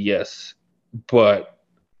 Yes, but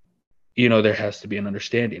you know, there has to be an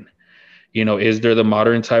understanding. You know, is there the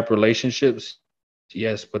modern type relationships?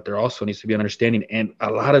 Yes, but there also needs to be an understanding. And a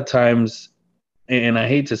lot of times, and I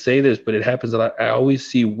hate to say this, but it happens a lot, I always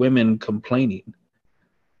see women complaining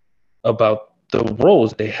about the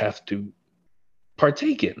roles they have to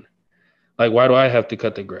partake in. Like, why do I have to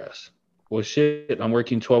cut the grass? Well, shit, I'm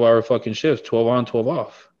working 12-hour fucking shifts, 12 on, 12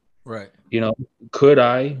 off. Right. You know, could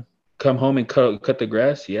I come home and cut the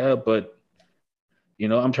grass. Yeah, but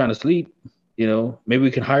I'm trying to sleep. Maybe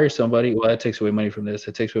we can hire somebody. Well, that takes away money from this.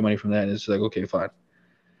 That takes away money from that. And it's like, okay, fine.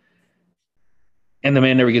 And the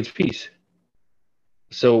man never gets peace.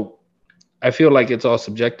 So I feel like it's all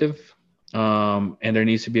subjective. And there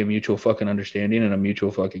needs to be a mutual fucking understanding and a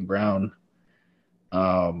mutual fucking ground.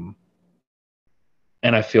 And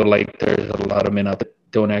I feel like there's a lot of men out there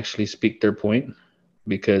that don't actually speak their point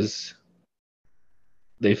because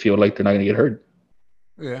they feel like they're not going to get heard.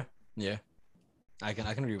 Yeah. I can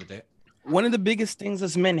agree with that. One of the biggest things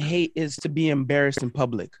us men hate is to be embarrassed in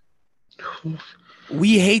public.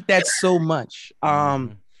 We hate that so much.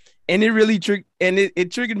 And it really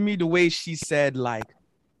it triggered me the way she said, like,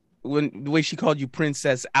 the way she called you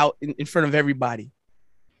princess out in front of everybody.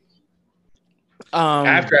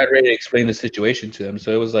 After I'd ready to explain the situation to them,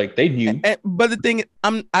 so it was like they knew. But the thing,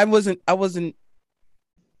 I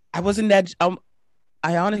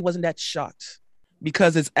honestly wasn't that shocked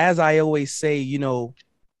because it's, as I always say,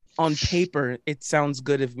 on paper it sounds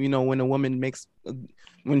good if when a woman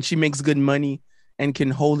when she makes good money and can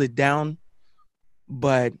hold it down,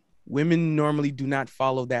 but women normally do not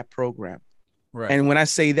follow that program. Right. And when I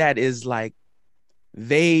say that is like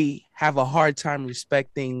they have a hard time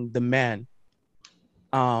respecting the man.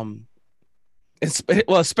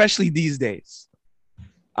 Especially these days.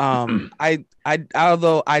 Although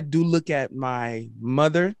I do look at my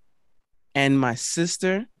mother and my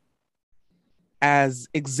sister as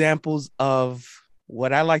examples of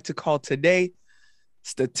what I like to call today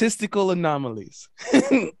statistical anomalies.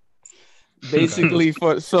 Basically,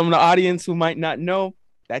 for some of the audience who might not know,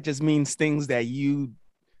 that just means things that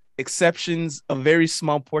exceptions, a very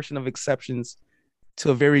small portion of exceptions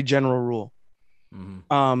to a very general rule.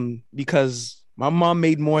 Mm-hmm. Because my mom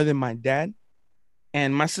made more than my dad,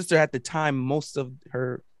 and my sister at the time,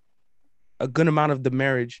 a good amount of the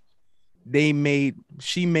marriage,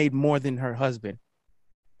 she made more than her husband.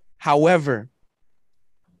 However,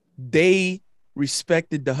 they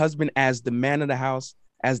respected the husband as the man of the house,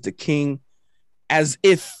 as the king, as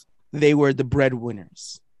if they were the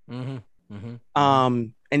breadwinners. Mm-hmm. Mm-hmm.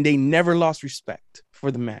 And they never lost respect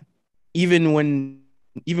for the man, even when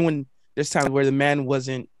there's times where the man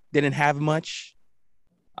didn't have much,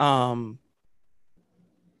 or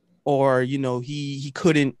he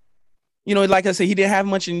couldn't, like I said, he didn't have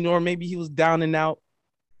much, or maybe he was down and out.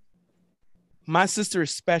 My sister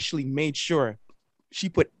especially made sure she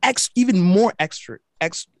put more extra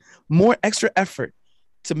effort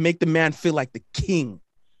to make the man feel like the king.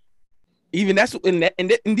 Even and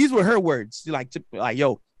these were her words, like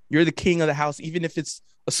yo, you're the king of the house, even if it's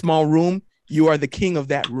a small room, you are the king of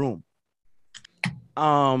that room.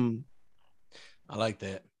 I like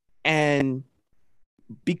that. And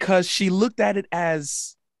because she looked at it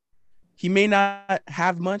as he may not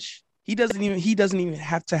have much, he doesn't even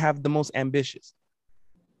have to have the most ambition.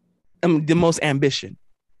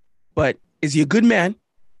 But is he a good man?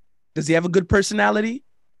 Does he have a good personality?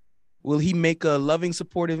 Will he make a loving,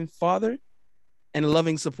 supportive father and a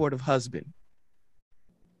loving, supportive husband?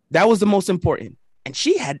 That was the most important. And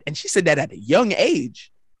she said that at a young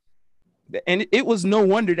age. And it was no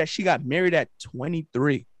wonder that she got married at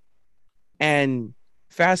 23. And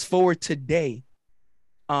fast forward today,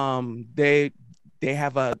 they're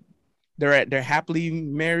happily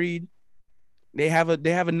married. They have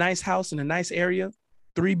a nice house in a nice area,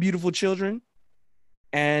 3 beautiful children,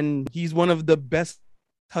 and he's one of the best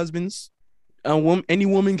husbands any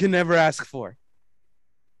woman can ever ask for.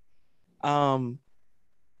 And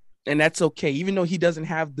that's okay, even though he doesn't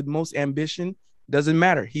have the most ambition. Doesn't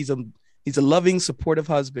matter. He's a loving, supportive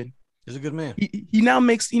husband. He's a good man. He now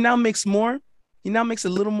makes more. He now makes a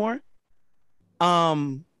little more.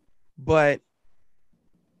 But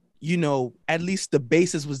at least the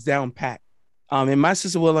basis was down pat. And my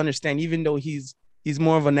sister will understand, even though he's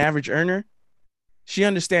more of an average earner, she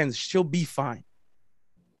understands she'll be fine.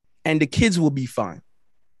 And the kids will be fine.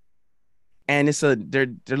 And they're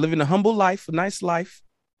living a humble life, a nice life,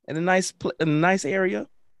 in a nice area,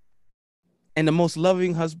 and the most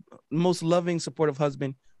loving, supportive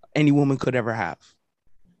husband any woman could ever have.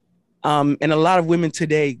 And a lot of women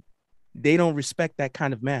today, they don't respect that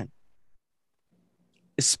kind of man,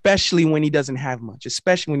 especially when he doesn't have much,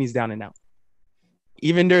 especially when he's down and out.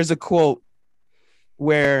 Even there's a quote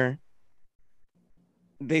where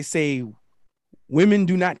they say, women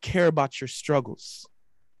do not care about your struggles.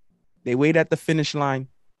 They wait at the finish line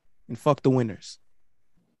and fuck the winners.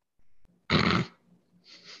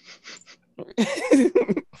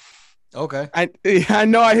 Okay. I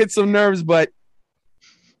know I hit some nerves, but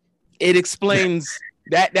it explains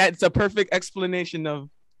that's a perfect explanation of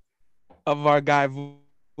our guy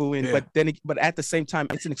but at the same time,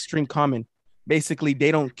 it's an extreme comment. Basically,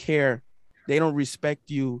 they don't care. They don't respect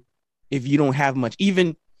you if you don't have much.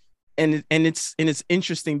 Even and it's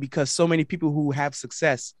interesting because so many people who have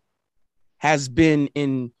success has been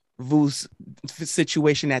in Vu's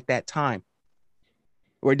situation at that time,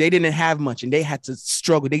 where they didn't have much and they had to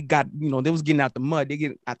struggle. They got, they was getting out the mud, they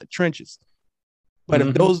get out the trenches. But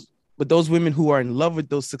if those women who are in love with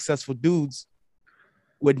those successful dudes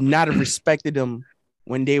would not have respected them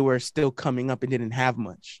when they were still coming up and didn't have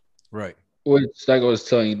much. Right. Well, it's like I was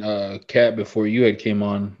telling Kat before you had came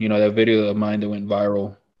on, that video of mine that went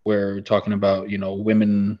viral where we're talking about,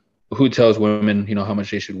 women, who tells women, how much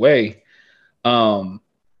they should weigh.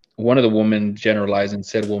 One of the women generalized and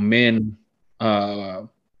said, well, men,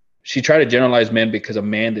 she tried to generalize men because a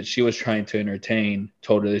man that she was trying to entertain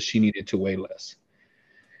told her that she needed to weigh less.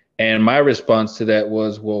 And my response to that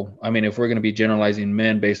was, well, I mean, if we're going to be generalizing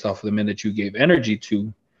men based off of the men that you gave energy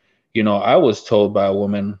to, I was told by a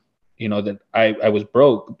woman, that I was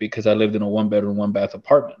broke because I lived in a 1-bedroom, 1-bath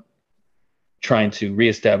apartment, trying to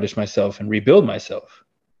reestablish myself and rebuild myself.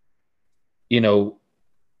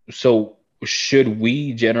 So should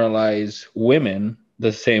we generalize women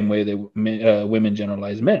the same way that women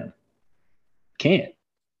generalize men? Can't.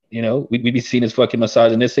 We'd be seen as fucking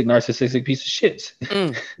misogynistic, narcissistic piece of shit.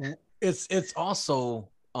 It's also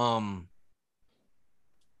I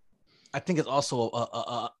think it's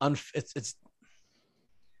also it's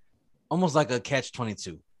almost like a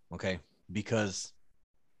catch-22, okay? Because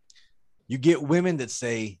you get women that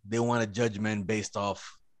say they want to judge men based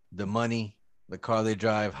off the money, the car they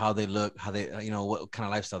drive, how they look, how they, what kind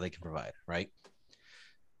of lifestyle they can provide, right?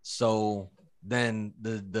 So then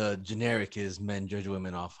the generic is men judge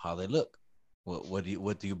women off how they look. What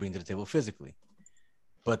do you bring to the table physically?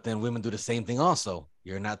 But then women do the same thing also.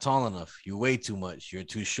 You're not tall enough. You weigh too much. You're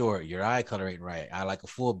too short. Your eye color ain't right. I like a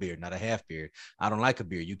full beard, not a half beard. I don't like a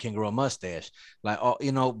beard. You can grow a mustache. Like,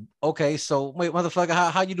 okay, so wait,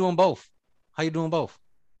 motherfucker, how you doing both? How you doing both?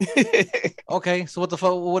 Okay, so what the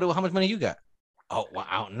fuck? How much money you got? Oh,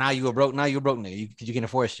 wow, now you a broke nigga. You can't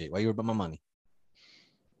afford shit. Why you about my money?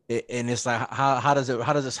 And it's like, how does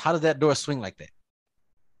that door swing like that?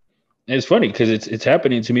 It's funny because it's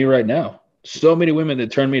happening to me right now. So many women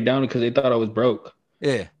that turned me down because they thought I was broke.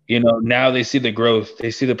 Yeah. Now they see the growth, they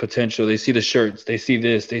see the potential, they see the shirts, they see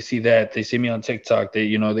this, they see that, they see me on TikTok.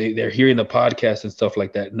 They're hearing the podcast and stuff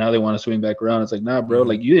like that. Now they want to swing back around. It's like, nah, bro,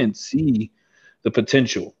 like you didn't see the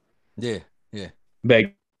potential. Yeah.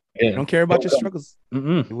 Back. Yeah. Don't care about your struggles.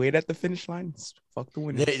 You wait at the finish line. Fuck the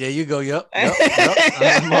winner. There you go. Yep.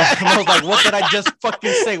 I was like, what did I just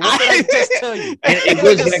fucking say? What did I just tell you? It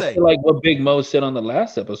goes back to like what Big Mo said on the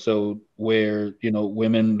last episode, where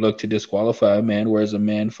women look to disqualify a man, whereas a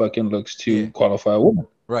man fucking looks to qualify a woman.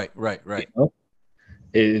 Right.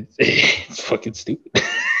 It's fucking stupid.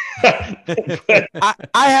 I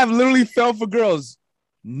have literally fell for girls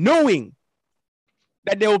knowing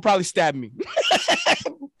that they will probably stab me.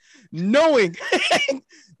 Knowing.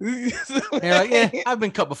 Like, I've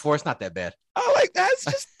been cut before. It's not that bad. Oh, like that's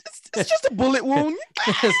just a bullet wound.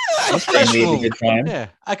 It's fresh wound. Yeah,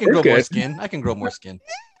 I can grow more skin.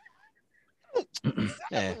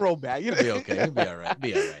 Yeah, roll back. It'll be okay. It'll be all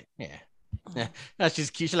right. Yeah. That's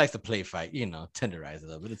just cute. She likes to play fight. Tenderize it a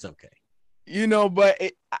little bit. It's okay. But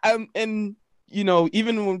even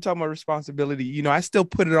when we're talking about responsibility, I still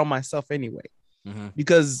put it on myself anyway,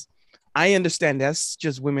 because I understand that's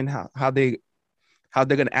just women how they're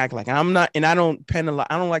gonna act like. I'm not, and I don't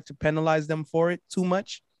like to penalize them for it too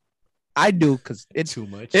much. I do because it's too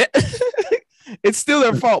much. It's still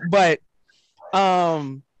their fault, but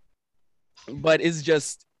it's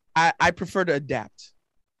just I prefer to adapt.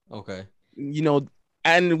 Okay.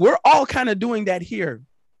 And we're all kind of doing that here.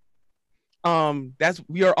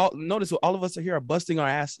 We are all, notice all of us are here are busting our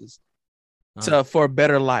asses for a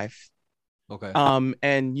better life. Okay.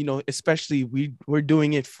 And especially we're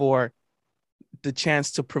doing it for the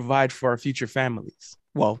chance to provide for our future families.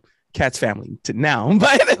 Well, Kat's family to now,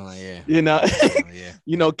 but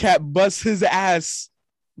Kat busts his ass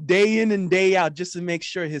day in and day out just to make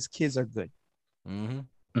sure his kids are good.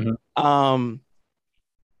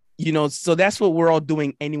 So that's what we're all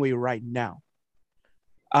doing anyway right now.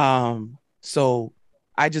 So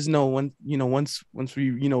I just know once we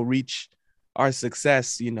reach our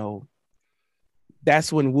success,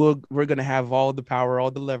 that's when we're gonna have all the power,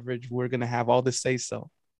 all the leverage. We're gonna have all the say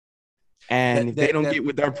so. And if they don't get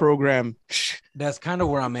with our program, that's kind of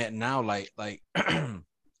where I'm at now. Like I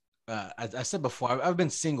said before, I've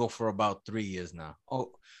been single for about 3 years now.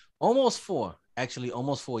 Oh, almost 4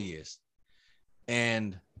 years.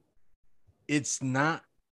 And it's not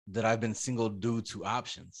that I've been single due to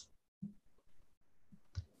options.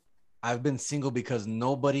 I've been single because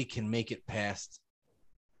nobody can make it past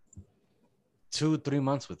 2-3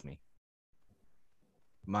 months with me.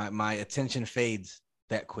 My attention fades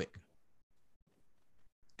that quick.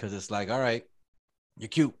 Because it's like, all right, you're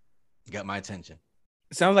cute. You got my attention.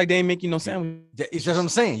 It sounds like they ain't making no sandwich. It's just what I'm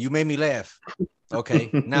saying. You made me laugh. Okay,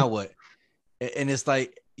 now what? And it's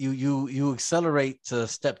like you accelerate to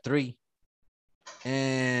step 3,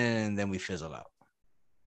 and then we fizzle out.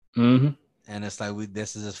 Mm-hmm. And it's like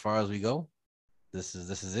this is as far as we go. This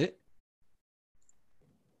is it.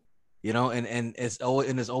 You know, and it's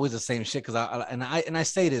always the same shit. Because I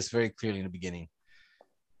say this very clearly in the beginning.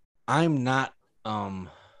 I'm not an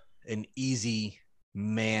easy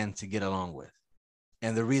man to get along with,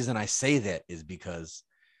 and the reason I say that is because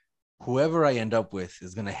whoever I end up with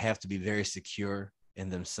is going to have to be very secure in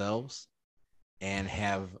themselves and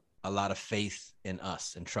have a lot of faith in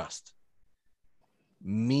us and trust.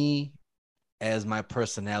 Me, as my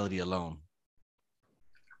personality alone,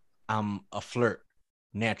 I'm a flirt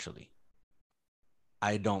naturally.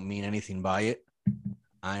 I don't mean anything by it.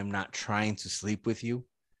 I'm not trying to sleep with you,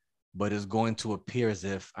 but it's going to appear as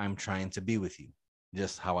if I'm trying to be with you,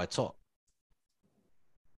 just how I talk.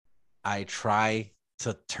 I try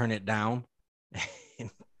to turn it down and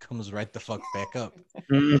comes right the fuck back up.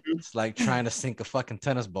 Mm-hmm. It's like trying to sink a fucking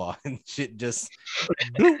tennis ball and shit just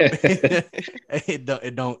it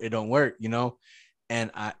don't work, you know. And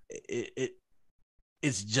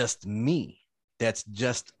it's just me. That's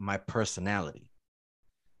just my personality.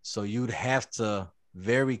 So you'd have to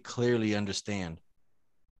very clearly understand,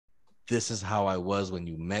 this is how I was when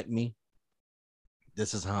you met me.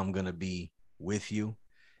 This is how I'm going to be with you.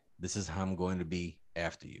 This is how I'm going to be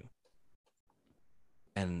after you.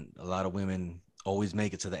 And a lot of women always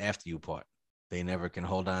make it to the after you part. They never can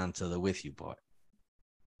hold on to the with you part.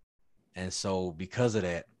 And so because of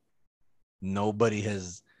that, nobody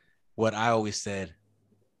has, what I always said,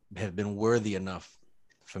 have been worthy enough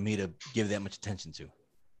for me to give that much attention to,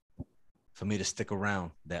 for me to stick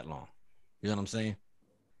around that long. You know what I'm saying?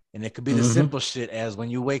 And it could be the simple shit as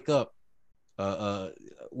when you wake up,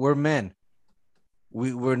 we're men.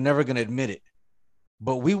 We're never going to admit it,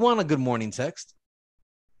 but we want a good morning text.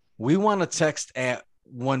 We want a text at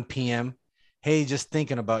 1 p.m. Hey, just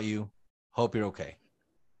thinking about you. Hope you're okay.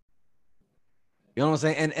 You know what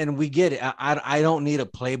I'm saying? And we get it. I don't need a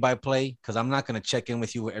play-by-play because I'm not going to check in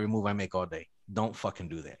with you with every move I make all day. Don't fucking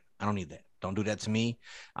do that. I don't need that. Don't do that to me.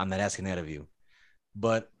 I'm not asking that of you.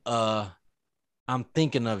 But I'm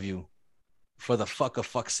thinking of you for the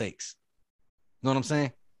fuck's sakes. You know what I'm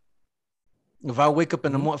saying? If I wake up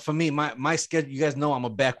in the morning, for me, my schedule, you guys know I'm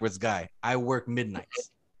a backwards guy. I work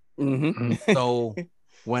midnights. So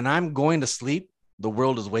when I'm going to sleep, the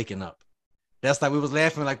world is waking up. That's like we was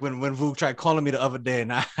laughing like when Vu tried calling me the other day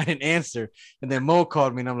and I didn't answer. And then Mo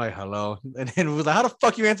called me and I'm like, hello. And then we was like, how the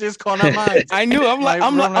fuck you answer this call, not mine? I knew. I'm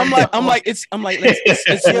like,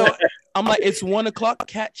 it's 1 o'clock.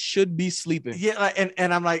 Cat should be sleeping. Yeah,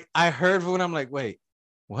 and I'm like, I heard Vu and I'm like, wait,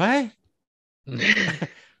 what?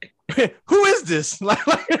 Who is this? But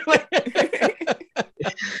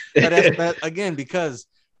that's again, because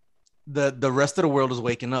the rest of the world is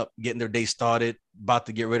waking up, getting their day started, about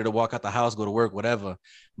to get ready to walk out the house, go to work, whatever.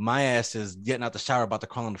 My ass is getting out the shower, about to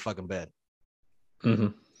crawl in the fucking bed.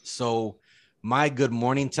 So my good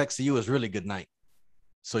morning text to you is really good night.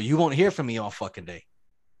 So you won't hear from me all fucking day.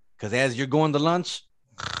 Because as you're going to lunch,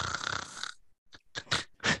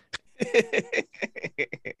 you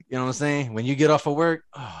know what I'm saying? When you get off of work,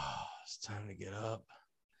 it's time to get up.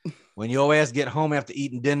 When your ass get home after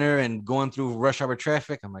eating dinner and going through rush hour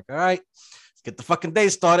traffic, I'm like, all right, let's get the fucking day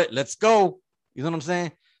started. Let's go. You know what I'm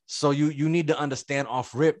saying? So you need to understand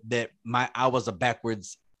off rip that my hours are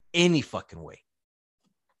backwards any fucking way.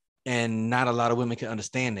 And not a lot of women can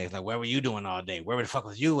understand that. It's like, where were you doing all day? Where the fuck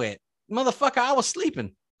was you at? Motherfucker, I was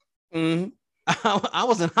sleeping. I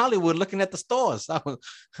was in Hollywood looking at the stars. I was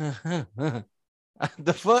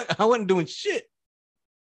the fuck? I wasn't doing shit.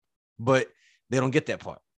 But they don't get that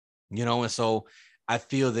part, you know? And so I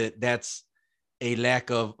feel that that's a lack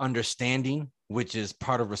of understanding, which is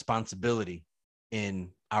part of responsibility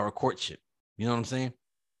in our courtship. You know what I'm saying?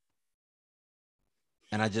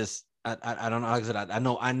 And I don't know. Like I said,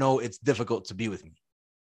 I know it's difficult to be with me.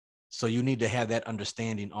 So you need to have that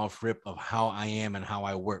understanding off rip of how I am and how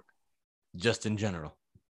I work, just in general.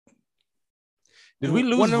 Did we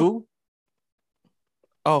lose Vu?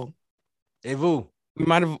 Oh, hey Vu. We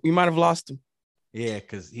might have lost him. Yeah,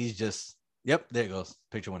 because he's just. Yep, there it goes.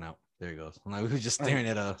 Picture went out. There it goes. I'm like, we were just staring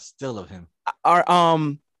at a still of him.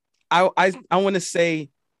 I want to say,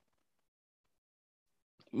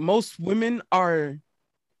 most women are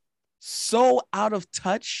so out of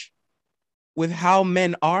touch with how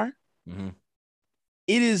men are. Mm-hmm.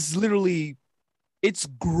 It is literally, it's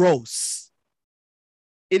gross.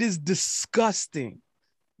 It is disgusting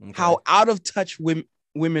how out of touch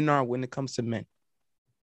women are when it comes to men.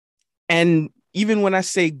 And even when I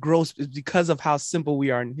say gross, it's because of how simple we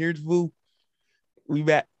are. And here's Vu.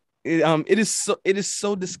 It is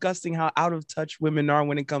so disgusting how out of touch women are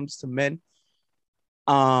when it comes to men.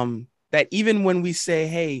 That even when we say,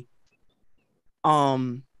 hey,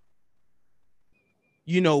 we'll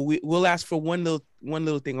ask for one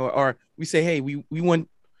little thing, or we say, hey, we want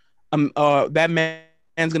that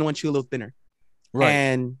man's gonna want you a little thinner, right?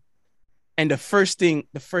 And the first thing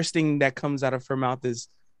that comes out of her mouth is,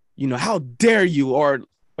 how dare you, or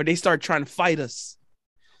they start trying to fight us,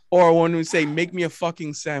 or when we say, make me a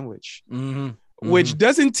fucking sandwich, which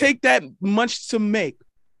doesn't take that much to make,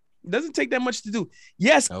 doesn't take that much to do.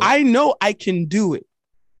 Yes, nope. I know I can do it,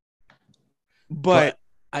 but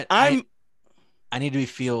I need to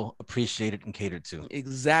feel appreciated and catered to.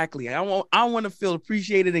 Exactly. I want to feel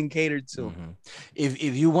appreciated and catered to. Mm-hmm.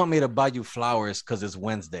 If you want me to buy you flowers because it's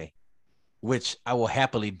Wednesday, which I will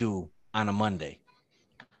happily do on a Monday.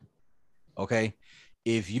 Okay.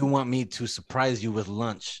 If you want me to surprise you with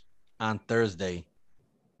lunch on Thursday,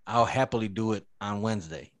 I'll happily do it on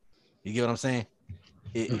Wednesday. You get what I'm saying?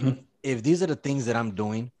 If these are the things that I'm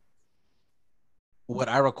doing, what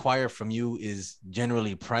I require from you is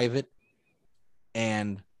generally private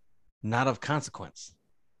and not of consequence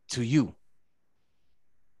to you. You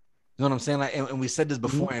know what I'm saying? Like, and we said this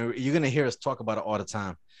before, and you're gonna hear us talk about it all the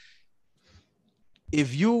time.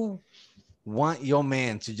 If you want your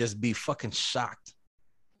man to just be fucking shocked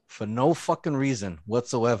for no fucking reason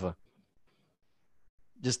whatsoever,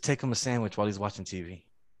 just take him a sandwich while he's watching TV.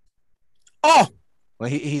 Oh, when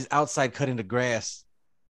he's outside cutting the grass,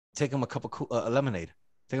 take him a cup of lemonade.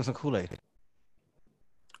 Take him some Kool-Aid.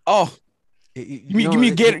 Oh,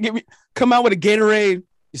 come out with a Gatorade.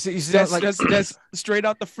 You see that's straight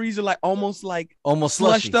out the freezer, like almost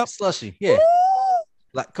slushy, slushy. Yeah.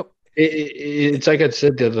 Like it's like I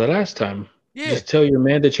said the last time. Yeah. Just tell your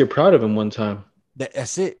man that you're proud of him one time.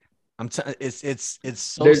 That's it. I'm telling it's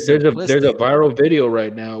so there's a viral video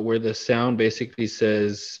right now where the sound basically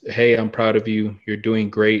says, "Hey, I'm proud of you. You're doing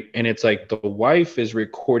great." And it's like the wife is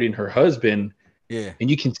recording her husband. Yeah. And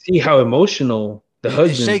you can see how emotional the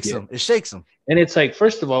husband gets. It shakes him. And it's like,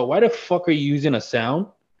 first of all, why the fuck are you using a sound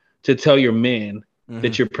to tell your man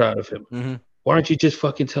that you're proud of him? Why don't you just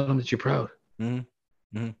fucking tell him that you're proud?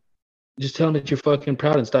 Just tell him that you're fucking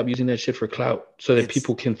proud and stop using that shit for clout, so that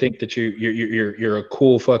people can think that you're a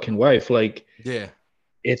cool fucking wife. Like, yeah,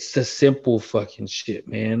 it's the simple fucking shit,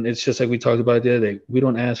 man. It's just like we talked about the other day. We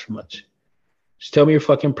don't ask for much. Just tell me you're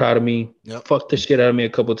fucking proud of me. Yep. Fuck the shit out of me a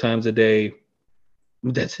couple times a day.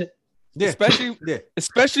 That's it. Yeah.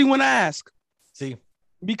 Especially when I ask. See,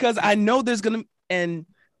 because I know there's gonna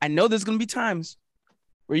be times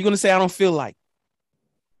where you're gonna say I don't feel like,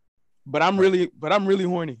 but I'm really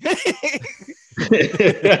horny.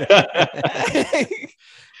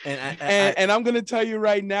 and I'm gonna tell you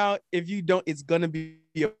right now, if you don't, it's gonna be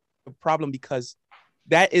a problem, because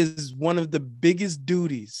that is one of the biggest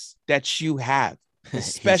duties that you have,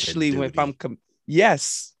 especially if I'm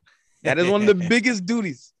yes, that is one of the biggest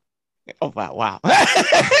duties. Oh wow!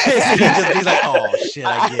 He's like, oh shit,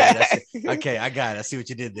 I get it. Okay, I got it. I see what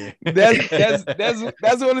you did there. That's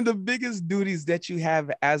one of the biggest duties that you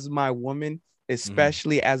have as my woman,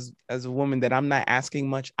 especially as a woman that I'm not asking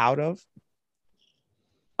much out of.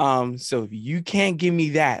 So if you can't give me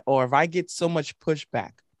that, or if I get so much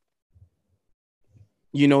pushback,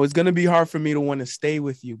 it's gonna be hard for me to want to stay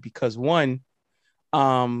with you, because one,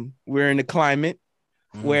 we're in a climate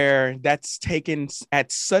where that's taken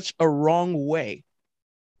at such a wrong way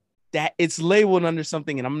that it's labeled under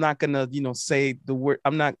something, and I'm not gonna, say the word.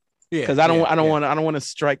 I'm not, because I don't want to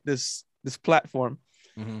strike this platform.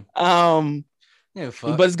 But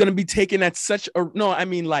it's gonna be taken at such a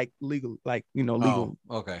like legal, legal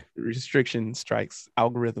okay, restriction strikes,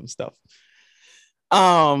 algorithm stuff.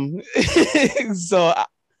 So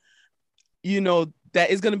that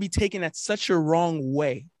is gonna be taken at such a wrong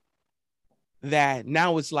way that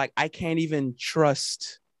now it's like I can't even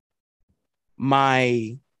trust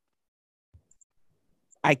my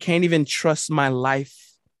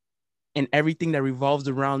life and everything that revolves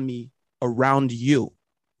around me around you.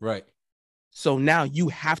 Right. So now you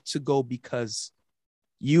have to go, because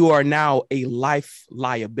you are now a life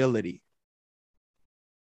liability.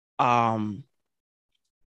 You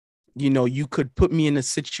could put me in a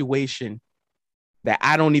situation that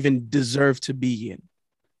I don't even deserve to be in.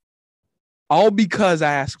 All because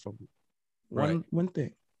I asked for one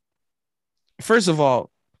thing. First of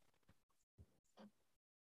all,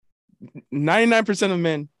 99% of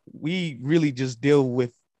men, we really just deal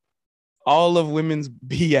with all of women's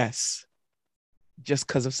BS just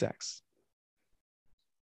because of sex.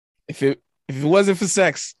 If it wasn't for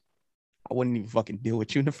sex, I wouldn't even fucking deal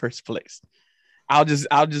with you in the first place. I'll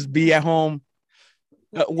just be at home.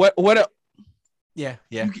 Yeah.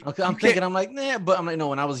 I'm thinking, I'm like, nah, but I'm like, no,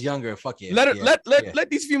 when I was younger, fuck yeah. Let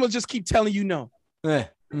these females just keep telling you no. Yeah.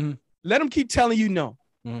 Mm-hmm. Let them keep telling you no.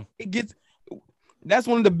 Mm-hmm. That's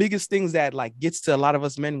one of the biggest things that like gets to a lot of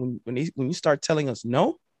us men when you start telling us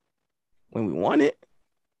no, when we want it,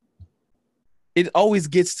 it always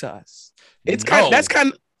gets to us. It's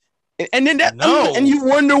and you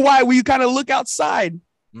wonder why we kind of look outside.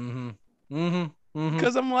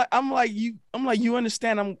 Because I'm like you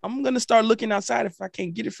understand. I'm gonna start looking outside if I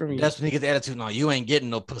can't get it from you. That's when you get the attitude. No, you ain't getting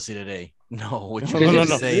no pussy today. No, what you need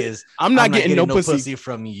to say is I'm not getting no pussy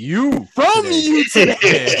from you. You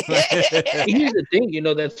today. Here's the thing,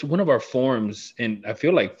 that's one of our forms, and I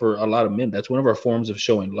feel like for a lot of men, that's one of our forms of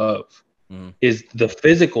showing love. Is the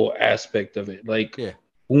physical aspect of it. Like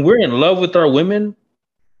when we're in love with our women,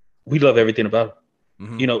 we love everything about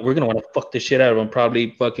them. We're gonna want to fuck the shit out of them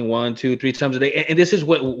probably fucking 1, 2, 3 times a day. And this is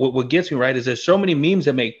what gets me, right? Is there's so many memes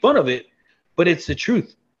that make fun of it, but it's the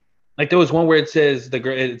truth. Like there was one where it says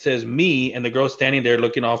me and the girl standing there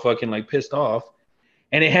looking all fucking like pissed off,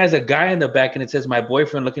 and it has a guy in the back and it says my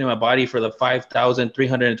boyfriend looking at my body for the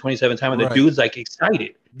 5,327 time, and the dude's like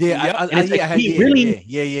excited. Yeah, we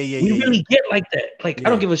really get like that. Like I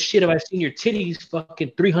don't give a shit if I've seen your titties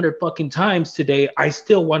fucking 300 fucking times today. I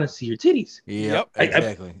still want to see your titties. Yep,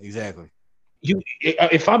 exactly.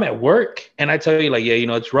 If I'm at work and I tell you like,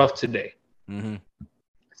 it's rough today. Send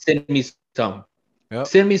me something. Yep.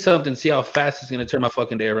 Send me something. See how fast it's gonna turn my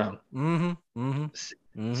fucking day around.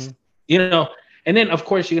 And then of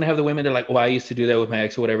course you're gonna have the women that are like, I used to do that with my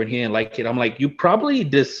ex or whatever, and he didn't like it. I'm like, you probably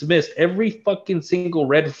dismissed every fucking single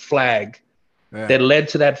red flag that led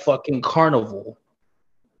to that fucking carnival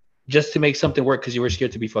just to make something work because you were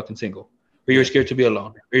scared to be fucking single, or you were scared to be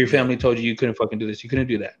alone, or your family told you couldn't fucking do this, you couldn't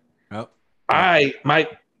do that. Yep.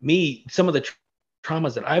 Some of the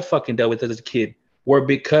traumas that I fucking dealt with as a kid were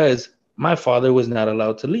because my father was not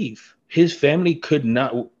allowed to leave. His family would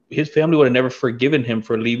have never forgiven him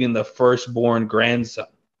for leaving the firstborn grandson.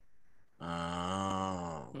 You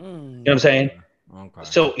know what I'm saying? Okay.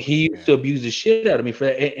 So he used to abuse the shit out of me for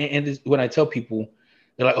that. And when I tell people,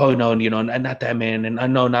 they're like, oh, no, not that man. And I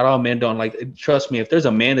know not all men don't like it. Trust me, if there's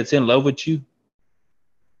a man that's in love with you,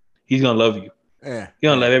 he's going to love you. Yeah. He's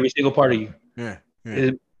going to love every single part of you. Yeah.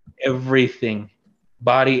 Everything.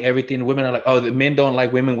 Body, everything. Women are like, the men don't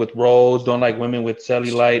like women with rolls, don't like women with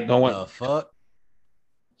cellulite. Don't want the fuck.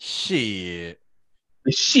 Shit.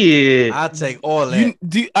 I'll take all that.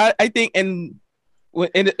 I think, and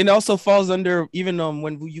it also falls under, even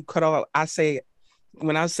when you cut out,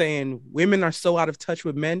 when I was saying women are so out of touch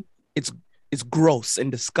with men, it's gross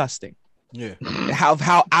and disgusting. Yeah.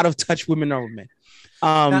 How out of touch women are with men.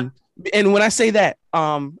 And when I say that,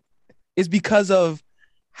 it's because of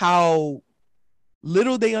how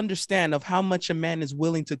little they understand of how much a man is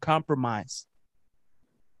willing to compromise.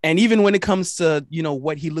 And even when it comes to,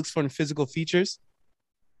 what he looks for in physical features,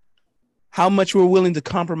 how much we're willing to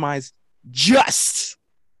compromise just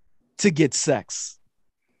to get sex.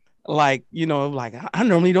 Like, I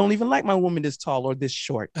normally don't even like my woman this tall or this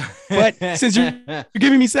short. But since you're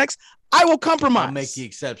giving me sex, I will compromise. I'll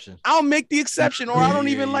make the exception. Or I don't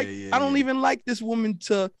even like this woman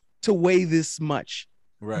to weigh this much.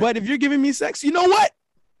 Right. But if you're giving me sex, you know what?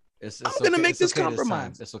 I'm going to make this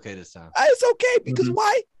compromise. It's okay this time. It's okay because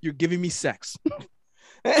why? You're giving me sex.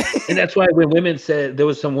 And that's why when women said, there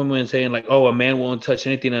was some women saying like, a man won't touch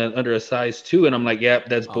anything under a size 2. And I'm like,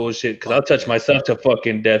 that's bullshit. Because I'll touch myself to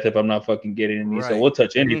fucking death if I'm not fucking getting any. Right. So we'll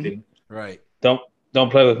touch anything. Right. Don't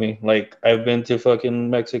play with me. Like I've been to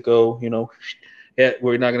fucking Mexico, Yeah,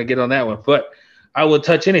 we're not going to get on that one. But I will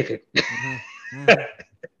touch anything.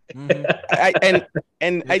 I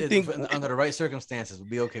think under the right circumstances, we'll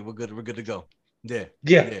be okay. We're good. We're good to go. Yeah.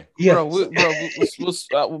 Bro,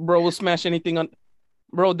 we'll smash anything on.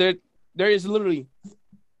 Bro, there is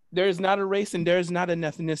not a race and there is not an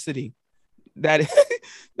ethnicity that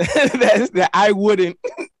I wouldn't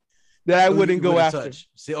go after. Touch.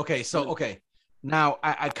 See, okay. Now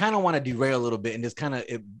I kind of want to derail a little bit, and this kind of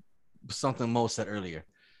something Mo said earlier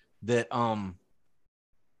that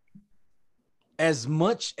as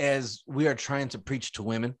much as we are trying to preach to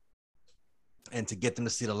women and to get them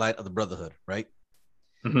to see the light of the brotherhood, right?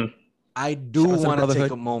 Mm-hmm. I do want to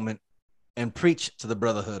take a moment and preach to the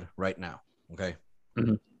brotherhood right now, Okay.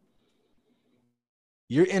 Mm-hmm.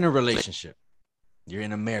 You're in a relationship. You're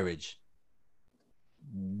in a marriage.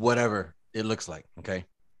 Whatever it looks like. Okay.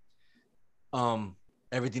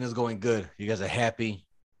 Everything is going good. You guys are happy.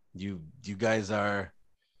 You guys are,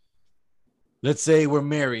 let's say we're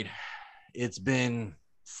married. It's been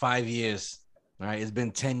 5 years. All right. It's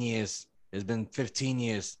been 10 years. It's been 15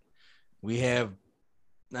 years. We have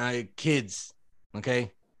kids.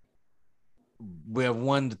 Okay. We have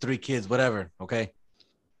 1 to 3 kids, whatever. Okay.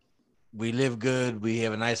 We live good. We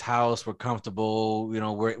have a nice house. We're comfortable. You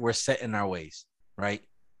know, we're set in our ways, right?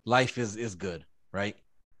 Life is good, right?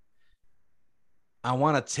 I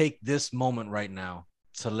want to take this moment right now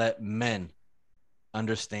to let men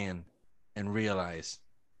understand and realize,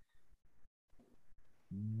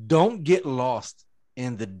 don't get lost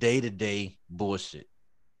in the day-to-day bullshit.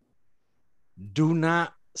 Do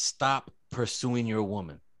not stop pursuing your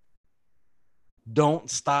woman. Don't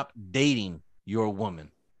stop dating your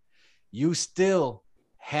woman. You still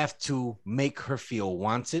have to make her feel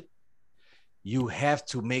wanted. You have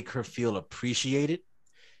to make her feel appreciated.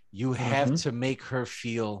 You have to make her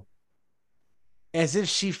feel as if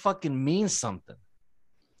she fucking means something.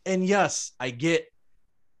 And yes, I get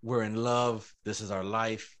we're in love. This is our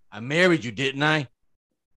life. I married you, didn't I?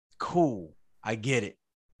 Cool. I get it.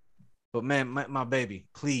 But man, my baby,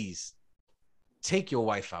 please take your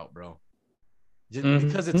wife out, bro. Just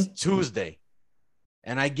because it's Tuesday.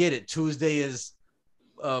 And I get it. Tuesday is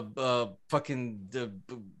fucking the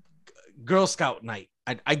Girl Scout night.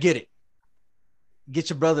 I get it. Get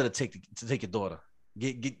your brother to take your daughter.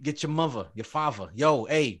 Get your mother, your father. Yo,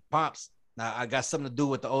 hey, pops. Now I got something to do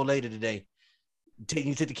with the old lady today.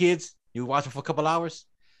 You take the kids. You watch them for a couple hours.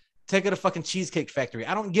 Take her to fucking Cheesecake Factory.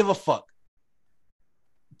 I don't give a fuck.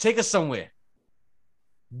 Take her somewhere.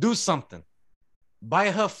 Do something.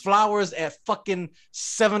 Buy her flowers at fucking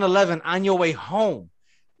 7-Eleven on your way home.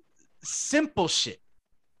 Simple shit.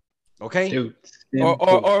 Okay? Dude,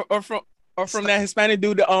 or from that Hispanic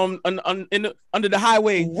dude under the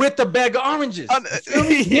highway with the bag of oranges.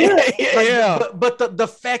 Yeah. But the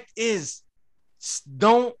fact is,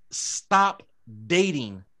 don't stop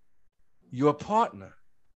dating your partner.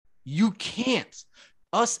 You can't.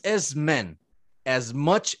 Us as men, as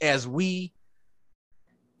much as we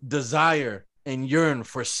desire and yearn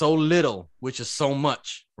for so little, which is so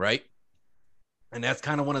much, right? And that's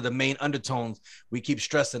kind of one of the main undertones we keep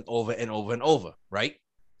stressing over and over and over, right?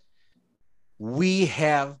 We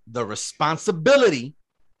have the responsibility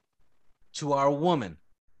to our woman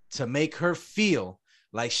to make her feel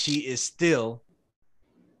like she is still,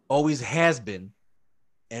 always has been,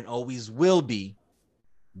 and always will be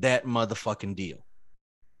that motherfucking deal.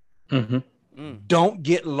 Don't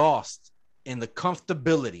get lost in the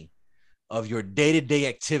comfortability of your day-to-day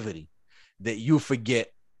activity that you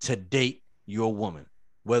forget to date your woman,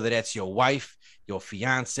 whether that's your wife, your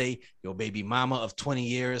fiance, your baby mama of 20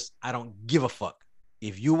 years. I don't give a fuck.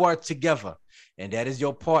 If you are together and that is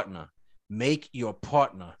your partner, make your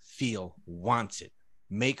partner feel wanted.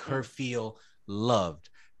 Make her feel loved.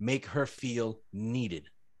 Make her feel needed.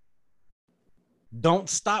 Don't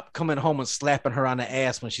stop coming home and slapping her on the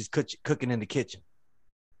ass when she's cooking in the kitchen.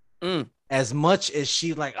 As much as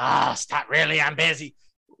she like, stop, really, I'm busy.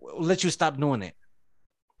 Let you stop doing that.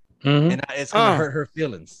 And it's gonna hurt her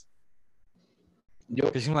feelings.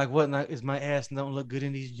 Because she's like, what? Is my ass don't look good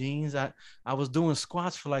in these jeans? I was doing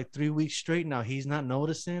squats for like 3 weeks straight. Now he's not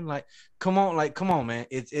noticing. Like, come on, man.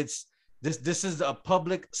 It's this is a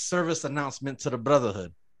public service announcement to the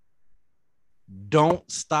brotherhood. Don't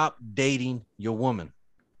stop dating your woman.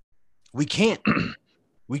 We can't.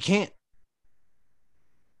 We can't.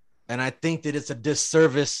 And I think that it's a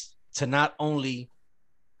disservice to not only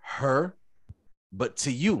her, but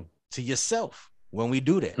to you, to yourself when we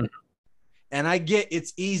do that. And I get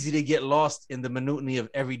it's easy to get lost in the monotony of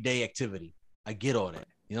everyday activity. I get all that.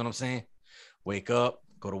 You know what I'm saying? Wake up,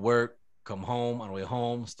 go to work, come home, on the way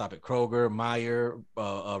home, stop at Kroger, Meijer,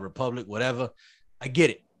 Republic, whatever. I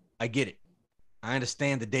get it. I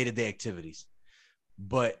understand the day-to-day activities.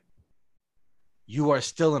 But you are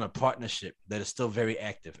still in a partnership that is still very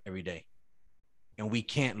active every day. And we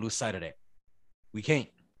can't lose sight of that. We can't.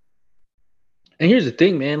 And here's the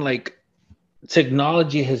thing, man. Like,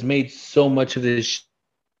 technology has made so much of this.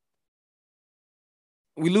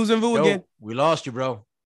 We losing Vu again. We lost you, bro.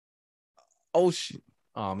 Oh shit.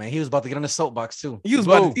 Oh man, he was about to get on the soapbox too. He was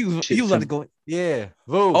about to go. Yeah,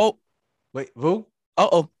 Vu. Oh, wait, Vu.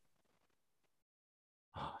 Oh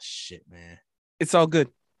shit, man. It's all good.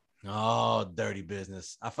 Oh, dirty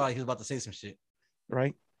business. I felt like he was about to say some shit.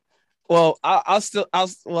 Right. Well, I'll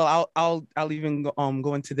even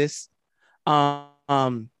go into this.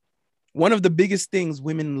 one of the biggest things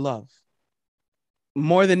women love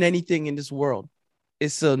more than anything in this world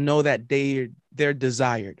is to know that they're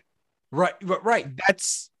desired. Right.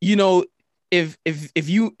 That's, if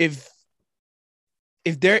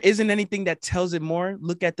there isn't anything that tells it more,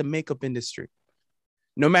 look at the makeup industry.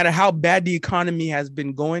 No matter how bad the economy has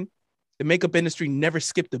been going, the makeup industry never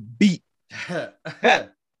skipped a beat.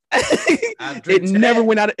 It never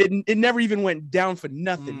went out. It never even went down for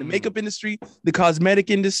nothing. The makeup industry, the cosmetic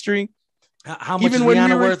industry. How much is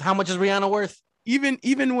Rihanna worth? How much is Rihanna worth?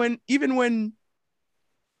 Even when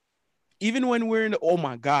we're in the, oh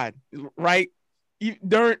my God, right?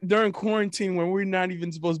 During quarantine when we're not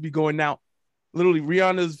even supposed to be going out, literally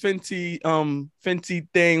Rihanna's Fenty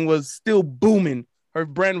thing was still booming. Her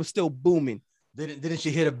brand was still booming. Didn't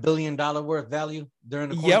she hit $1 billion worth value during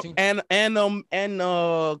the quarantine? Yep, and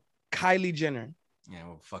Kylie Jenner. Yeah,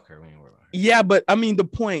 well, fuck her. We ain't worried about her. Yeah, but I mean the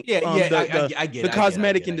point. I get the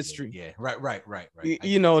cosmetic industry. Yeah, right.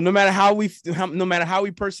 No matter how we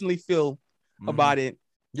personally feel about it.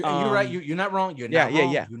 You're right. You're not wrong. You're not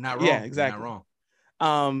wrong. You're not wrong. Yeah, exactly. You're not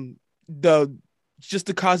wrong. The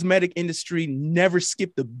cosmetic industry never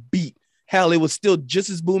skipped a beat. Hell, it was still just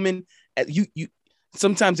as booming. You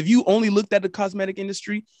sometimes if you only looked at the cosmetic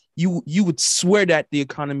industry, you would swear that the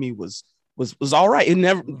economy was all right. It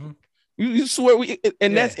never. Mm-hmm. You swear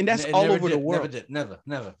that's all over the world. Never.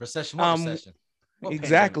 Recession. What recession? What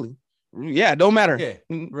exactly. Pandemic? Yeah, don't matter. Yeah,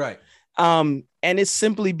 right. And it's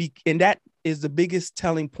simply and that is the biggest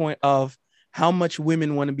telling point of how much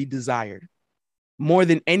women want to be desired more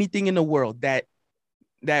than anything in the world. That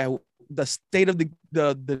the state of the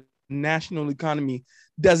national economy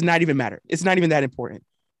does not even matter. It's not even that important.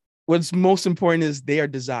 What's most important is they are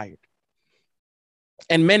desired,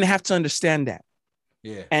 and men have to understand that.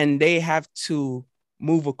 Yeah. And they have to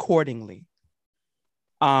move accordingly.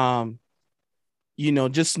 Just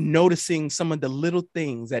noticing some of the little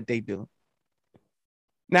things that they do.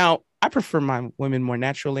 Now, I prefer my women more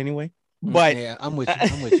natural anyway. But yeah, I'm with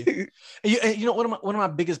you. You know, one of my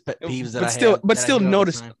biggest pet peeves that still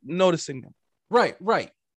noticing them. Right.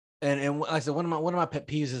 And like I said, one of my pet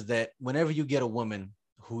peeves is that whenever you get a woman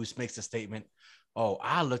who makes a statement, oh,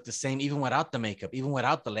 I look the same even without the makeup, even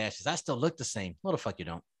without the lashes, I still look the same. No, the fuck you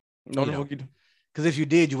don't. No, the fuck you don't. Because if you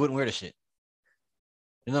did, you wouldn't wear the shit.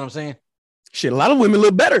 You know what I'm saying? Shit, a lot of women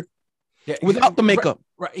look better without the makeup.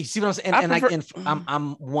 Right. You see what I'm saying?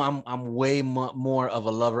 I'm way more of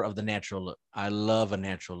a lover of the natural look. I love a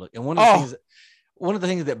natural look. And one of the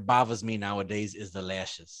things that bothers me nowadays is the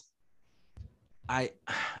lashes. I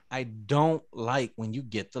don't like when you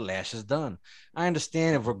get the lashes done. I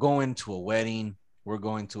understand if we're going to a wedding, we're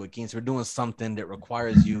going to a quince, we're doing something that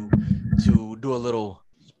requires you to do a little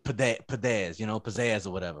pizzazz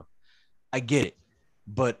or whatever. I get it.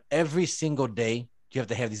 But every single day, you have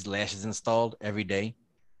to have these lashes installed every day.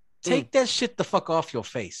 Take that shit the fuck off your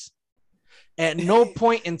face. At no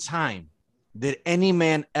point in time did any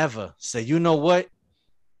man ever say, you know what?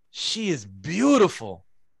 She is beautiful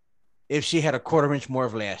if she had a 1/4 inch more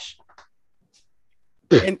of lash.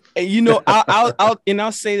 And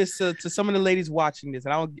I'll say this to some of the ladies watching this,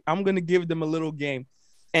 and I'm gonna give them a little game,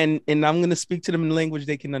 and I'm gonna speak to them in language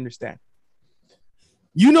they can understand.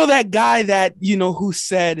 You know that guy that who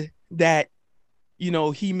said that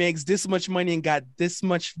he makes this much money and got this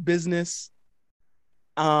much business,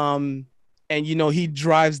 and he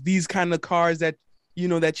drives these kind of cars that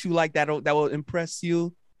that you like, that will impress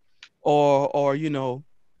you, or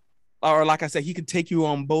like I said, he could take you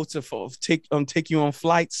on boats or take you on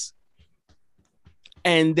flights,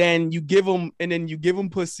 and then you give him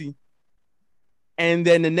pussy, and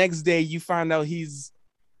then the next day you find out he's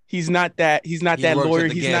not that lawyer,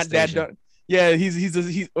 he's not that done. Yeah,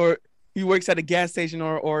 he works at a gas station,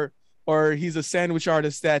 or he's a sandwich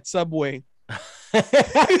artist at Subway.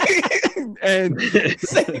 And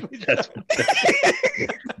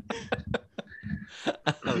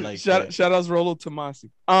shout outs Rollo Tomasi.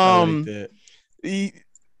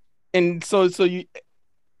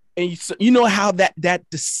 You know how that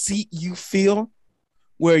deceit you feel,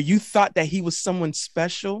 where you thought that he was someone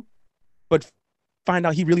special, but find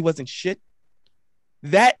out he really wasn't shit.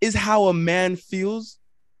 That is how a man feels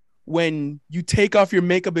when you take off your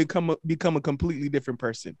makeup and become a completely different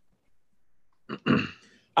person.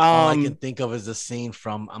 All I can think of is the scene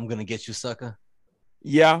from I'm Gonna Get You, Sucker.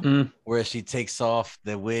 Yeah. Where she takes off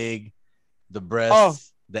the wig, the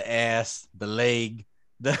breast, the ass, the leg.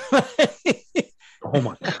 Oh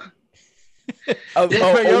my God.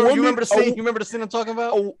 You remember the scene I'm talking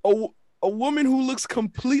about? A woman who looks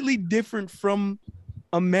completely different from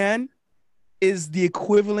a man is the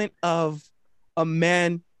equivalent of a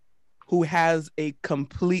man who has a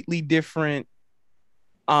completely different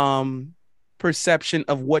perception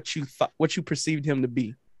of what you thought, what you perceived him to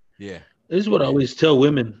be. Yeah. This is what I always tell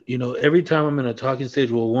women. You know, every time I'm in a talking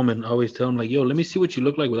stage with a woman, I always tell them like, "Yo, let me see what you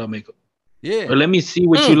look like without makeup." Yeah. Or let me see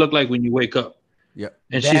what you look like when you wake up. Yeah.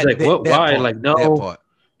 And she's like, "What? Why?" Part, like, no.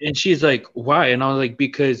 And she's like, "Why?" And I was like,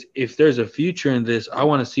 "Because if there's a future in this, I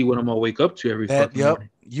want to see what I'm gonna wake up to every fucking morning."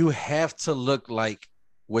 You have to look like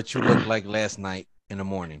what you looked like last night in the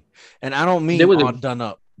morning. And I don't mean all done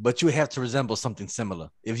up, but you have to resemble something similar.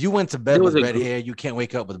 If you went to bed with red hair, you can't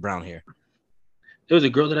wake up with brown hair. There was a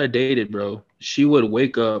girl that I dated, bro. She would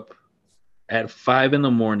wake up at 5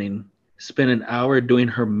 a.m, spend an hour doing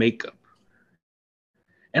her makeup.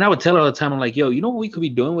 And I would tell her all the time, I'm like, yo, you know what we could be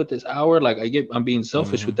doing with this hour? Like, I'm being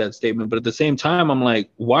selfish with that statement. But at the same time, I'm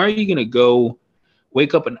like, why are you going to go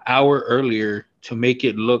wake up an hour earlier to make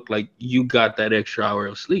it look like you got that extra hour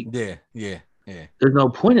of sleep? Yeah. There's no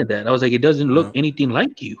point in that. I was like, it doesn't look anything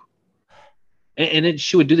like you. And then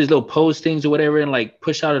she would do these little pose things or whatever and like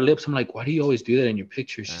push out her lips. I'm like, why do you always do that in your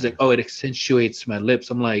pictures? She's like, oh, it accentuates my lips.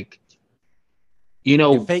 I'm like, you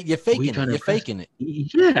know, you're faking it.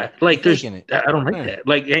 Yeah, like I don't like that.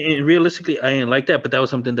 Like, and realistically, I ain't like that. But that was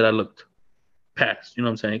something that I looked past. You know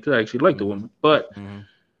what I'm saying? Because I actually like the woman. But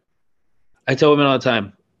I tell women all the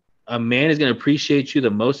time, a man is gonna appreciate you the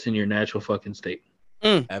most in your natural fucking state.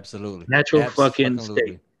 Absolutely. Natural fucking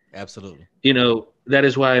state. Absolutely. You know, that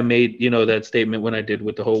is why I made, you know, that statement when I did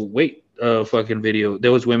with the whole weight fucking video.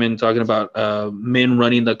 There was women talking about men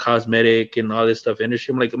running the cosmetic and all this stuff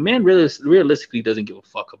industry. I'm like, a man realistically doesn't give a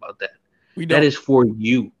fuck about that. That is for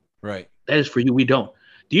you. Right. That is for you. We don't.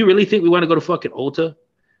 Do you really think we want to go to fucking Ulta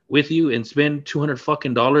with you and spend $200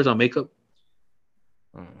 fucking on makeup?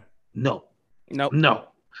 No. Nope. No.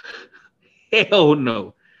 Hell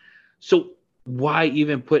no. So why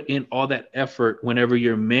even put in all that effort whenever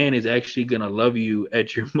your man is actually going to love you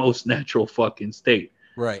at your most natural fucking state?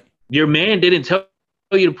 Right. Your man didn't tell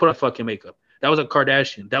you to put on fucking makeup. That was a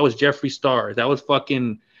Kardashian. That was Jeffree Star. That was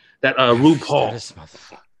fucking that RuPaul.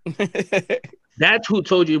 That's who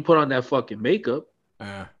told you to put on that fucking makeup.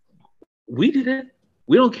 We didn't.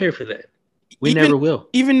 We don't care for that. We never will.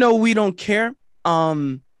 Even though we don't care,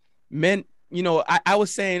 men, you know, I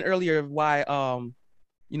was saying earlier why,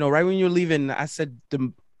 you know, right when you're leaving, I said,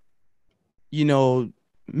 you know,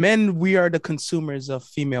 men, we are the consumers of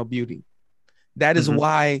female beauty. That is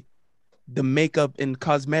why the makeup and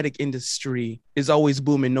cosmetic industry is always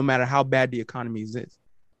booming, no matter how bad the economy is.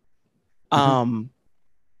 And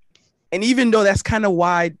even though that's kind of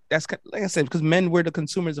why, like I said, because men, we're the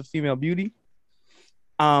consumers of female beauty.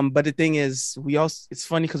 But the thing is, it's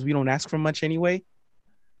funny because we don't ask for much anyway.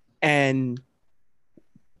 And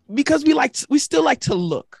because we still like to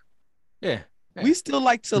look. Yeah. We still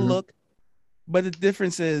like to look. But the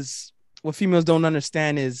difference is, what females don't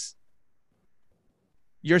understand is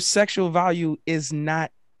your sexual value is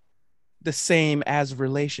not the same as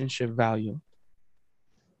relationship value.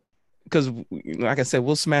 Because, like I said,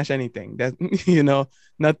 we'll smash anything. That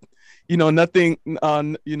nothing.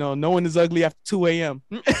 No one is ugly after 2 a.m.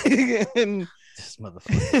 This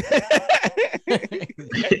motherfucker.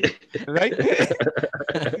 Right?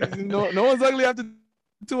 No one's ugly after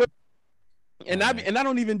 2 a.m. And I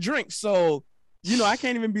don't even drink, so you know I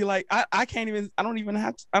can't even be like I don't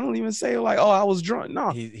even say like, oh, I was drunk.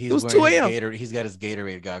 No, it was 2 a.m. He's got his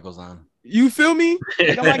Gatorade goggles on. You feel me?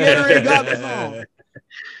 I got my Gatorade goggles on.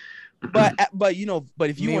 But you know, but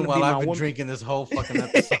if you want to be my woman, drinking this whole fucking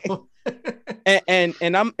episode. and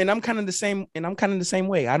I'm kind of the same,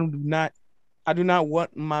 way. I do not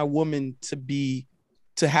want my woman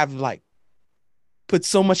to have like put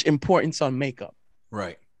so much importance on makeup.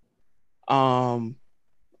 Right.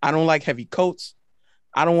 I don't like heavy coats.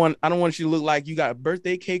 I don't want you to look like you got a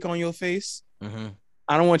birthday cake on your face.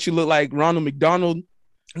 I don't want you to look like Ronald McDonald.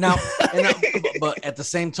 Now, but at the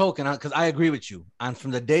same token, because I agree with you, on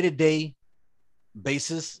from the day-to-day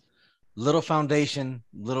basis, little foundation,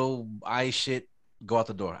 little eye shit, go out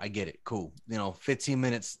the door. I get it. Cool. 15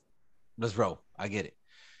 minutes, let's roll. I get it.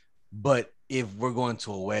 But if we're going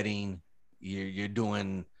to a wedding, you're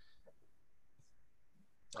doing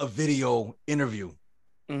a video interview.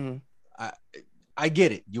 I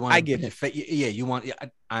get it. You want? I get it. Yeah, you want? Yeah,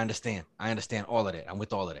 I understand. I understand all of that. I'm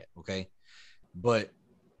with all of that. Okay, but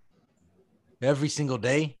every single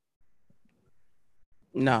day,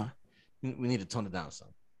 nah, we need to tone it down. Some.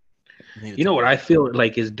 You know what I feel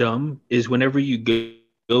like is dumb is whenever you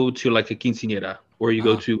go to like a quinceañera or you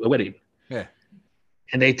go to a wedding. Yeah.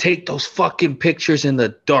 And they take those fucking pictures in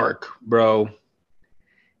the dark, bro.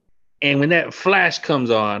 And when that flash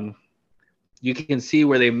comes on, you can see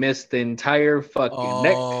where they missed the entire fucking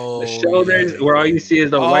neck, the shoulders, where all you see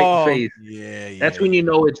is the white face. Yeah, that's when you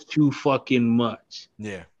know it's too fucking much.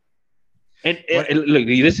 Yeah. And look,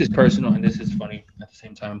 this is personal and this is funny at the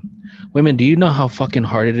same time. Women, do you know how fucking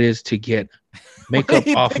hard it is to get makeup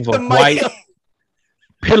off of a white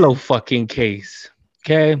pillow fucking case?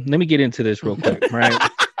 Okay, let me get into this real quick, right?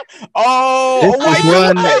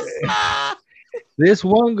 This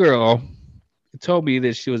one girl told me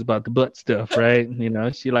that she was about the butt stuff, right? You know,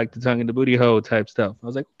 she liked the tongue in the booty hole type stuff. I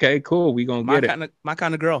was like, okay, cool, we gonna get it. My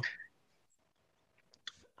kind of girl.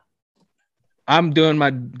 I'm doing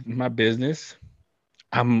my business.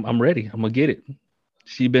 I'm ready. I'm gonna get it.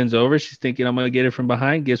 She bends over. She's thinking I'm gonna get it from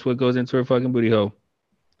behind. Guess what goes into her fucking booty hole?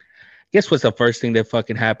 Guess what's the first thing that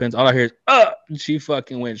fucking happens? All I hear is, she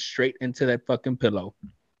fucking went straight into that fucking pillow.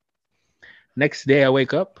 Next day I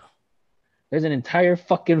wake up. There's an entire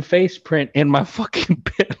fucking face print in my fucking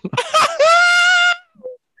pillow.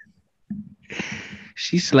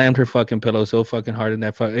 She slammed her fucking pillow so fucking hard in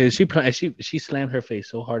that she slammed her face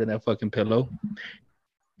so hard in that fucking pillow.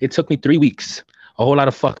 It took me 3 weeks, a whole lot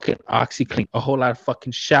of fucking OxyClean, a whole lot of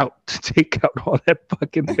fucking Shout to take out all that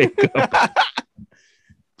fucking makeup.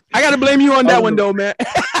 I gotta blame you on that one though, man.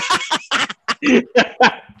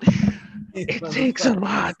 It takes a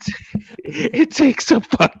lot. It takes a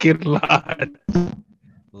fucking lot.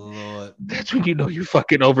 Lord, that's when you know you're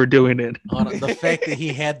fucking overdoing it. The fact that he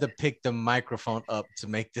had to pick the microphone up to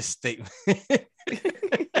make this statement.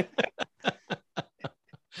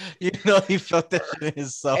 You know, he felt that shit in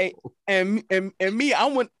his soul. Hey, and me,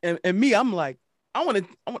 I'm like, I want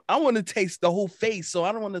to taste the whole face, so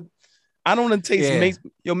I don't want to taste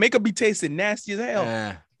makeup be tasting nasty as hell.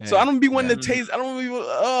 Yeah, so I don't be wanting to taste. I don't be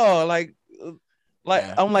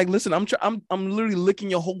I'm like, listen, I'm literally licking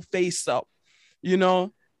your whole face up, you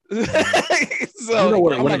know. So you know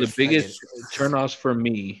what? One of the biggest turnoffs for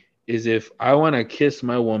me is if I want to kiss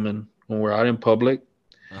my woman when we're out in public,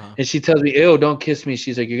 and she tells me, "Ew, don't kiss me."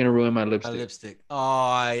 She's like, "You're gonna ruin my lipstick." My lipstick.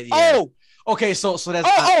 Oh, yeah. Oh, okay. So that's.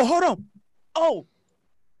 Hold on. Oh,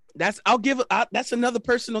 that's another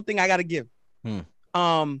personal thing I gotta give.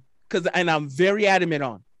 Because I'm very adamant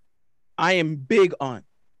on. I am big on.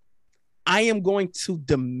 I am going to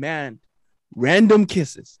demand random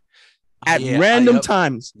kisses at random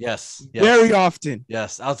times. Yes. Very often.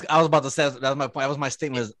 Yes. I was about to say that was my point. That was my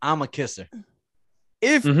statement. Is I'm a kisser.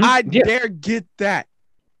 If I dare get that,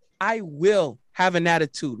 I will have an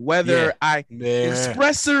attitude, whether I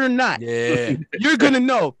express it or not. Yeah. You're gonna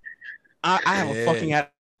know. I have a fucking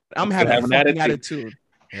attitude. I'm having a fucking attitude.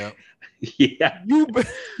 Yep. Yeah. You.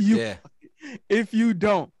 If you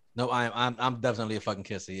don't. No, I'm definitely a fucking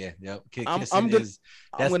kisser. Yeah. Yep. I'm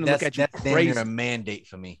gonna look at you crazy. That's a mandate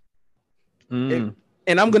for me. And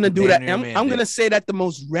I'm gonna do that. I'm gonna say that the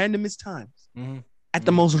most randomest times, at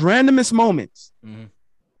the most randomest moments.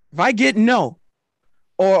 If I get no,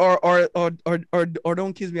 or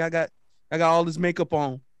don't kiss me, I got all this makeup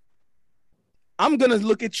on. I'm gonna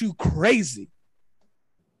look at you crazy.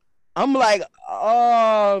 I'm like,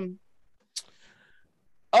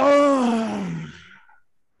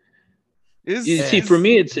 see, for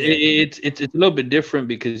me, it's a little bit different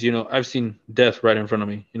because, you know, I've seen death right in front of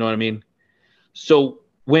me. You know what I mean? So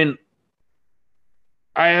when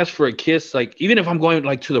I ask for a kiss, like, even if I'm going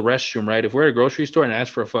like to the restroom, right? If we're at a grocery store and I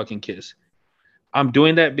ask for a fucking kiss, I'm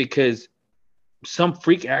doing that because some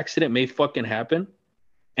freak accident may fucking happen,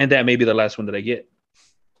 and that may be the last one that I get.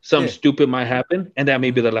 Something stupid might happen, and that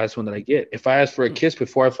may be the last one that I get. If I ask for a kiss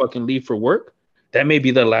before I fucking leave for work, that may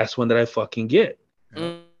be the last one that I fucking get.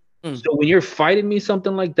 So when you're fighting me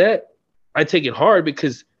something like that, I take it hard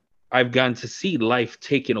because I've gotten to see life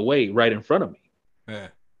taken away right in front of me. Yeah.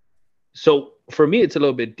 So for me, it's a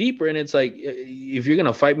little bit deeper, and it's like, if you're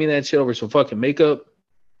gonna fight me that shit over some fucking makeup,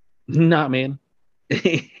 nah, man,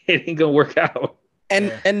 it ain't gonna work out.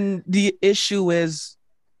 And the issue is,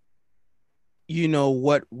 you know,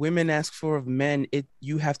 what women ask for of men,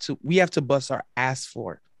 we have to bust our ass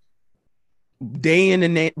for day in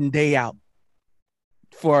and day out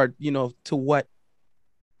for, you know,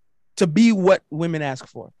 to be what women ask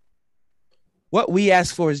for. What we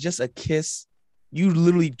ask for is just a kiss. You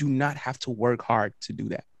literally do not have to work hard to do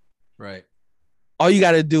that. Right. All you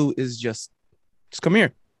got to do is just come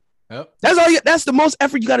here. Yep. That's the most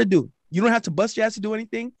effort you got to do. You don't have to bust your ass to do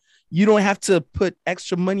anything. You don't have to put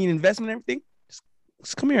extra money and investment and everything.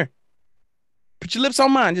 Just come here. Put your lips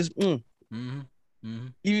on mine. Just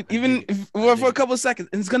even for a couple of seconds.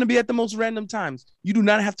 And it's going to be at the most random times. You do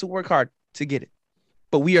not have to work hard to get it.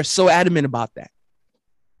 But we are so adamant about that.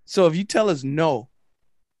 So if you tell us no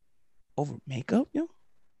over makeup,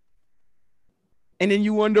 And then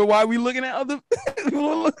you wonder why we looking at other.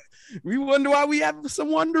 We wonder why we have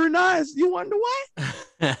some wandering eyes. You wonder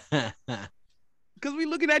why? Because we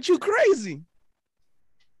looking at you crazy.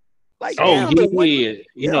 Like,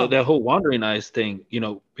 you know, that whole wandering eyes thing, you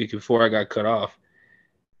know, before I got cut off.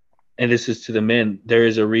 And this is to the men. There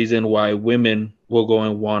is a reason why women will go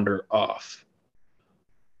and wander off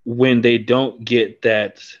when they don't get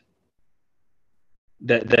that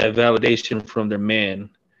validation from their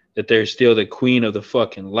man that they're still the queen of the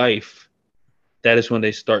fucking life. That is when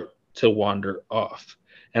they start to wander off.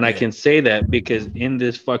 And I can say that because in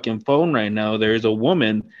this fucking phone right now, there is a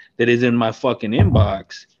woman that is in my fucking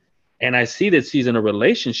inbox. And I see that she's in a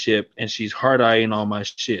relationship and she's hard-eyeing all my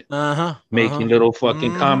shit. Making little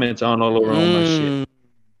fucking comments all over all my shit.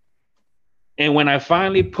 And when I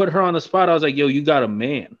finally put her on the spot, I was like, yo, you got a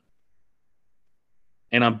man.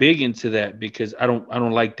 And I'm big into that because I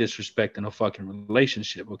don't like disrespect in a fucking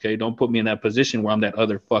relationship, okay? Don't put me in that position where I'm that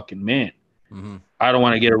other fucking man. I don't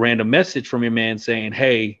want to get a random message from your man saying,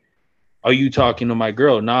 hey, are you talking to my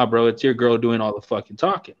girl? Nah, bro, it's your girl doing all the fucking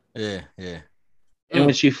talking. Yeah. And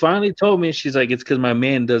when she finally told me, she's like, it's because my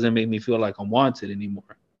man doesn't make me feel like I'm wanted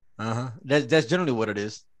anymore. That's generally what it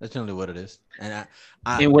is. And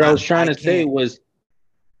I was trying to say was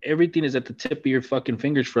everything is at the tip of your fucking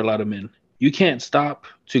fingers for a lot of men. You can't stop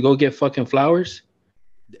to go get fucking flowers.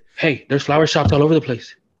 Hey, there's flower shops all over the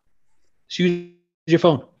place. So use your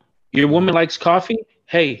phone. Your woman likes coffee.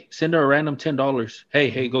 Hey, send her a random $10.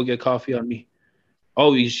 Hey, go get coffee on me.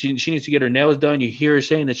 Oh, she needs to get her nails done. You hear her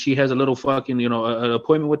saying that she has a little fucking, you know, an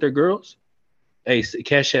appointment with her girls. Hey,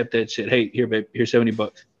 cash app that shit. Hey, here, babe, here's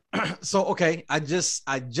 $70. So, okay, I just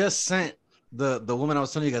sent the woman I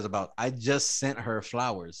was telling you guys about. I just sent her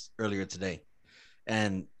flowers earlier today,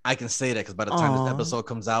 and I can say that because by the time this episode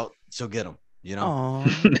comes out, she'll get them. You know,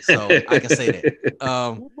 so I can say that.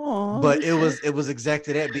 But it was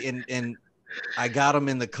exactly that, and I got them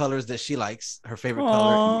in the colors that she likes, her favorite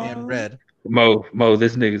color, and red. Mo,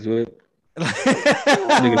 this nigga's whip.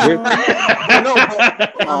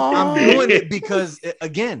 I'm doing it because,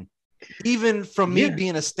 again, even from me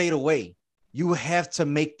being a state away, you have to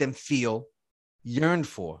make them feel yearned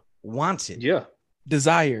for, wanted,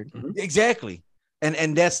 desired. Exactly.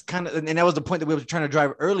 And that's kind of, and that was the point that we were trying to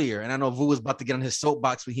drive earlier. And I know Vu was about to get on his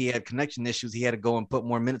soapbox when he had connection issues. He had to go and put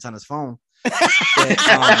more minutes on his phone. He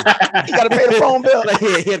got to pay the phone bill.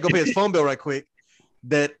 He had to go pay his phone bill right quick.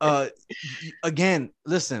 That again,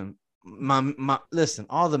 listen, listen,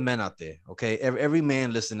 all the men out there, okay, every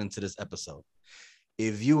man listening to this episode,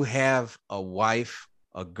 if you have a wife,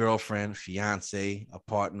 a girlfriend, fiance, a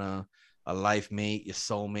partner, a life mate, your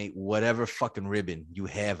soulmate, whatever fucking ribbon you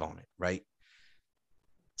have on it, right?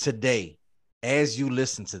 Today, as you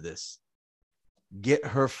listen to this, get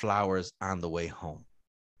her flowers on the way home.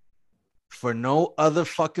 For no other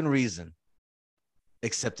fucking reason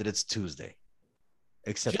except that it's Tuesday.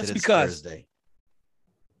 Except that it's Thursday.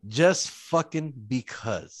 Just fucking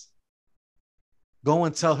because. Go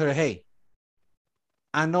and tell her, hey,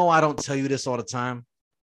 I know I don't tell you this all the time,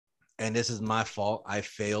 and this is my fault. I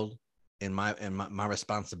failed in my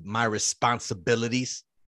responsibilities,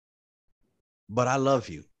 but I love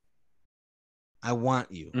you. I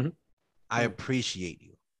want you. I appreciate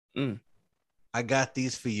you. I got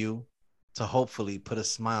these for you to hopefully put a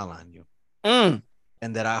smile on you. And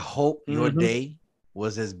that I hope your day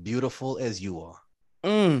was as beautiful as you are.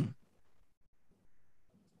 And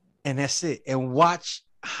that's it. And watch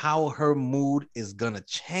how her mood is going to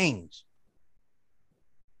change.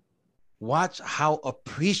 Watch how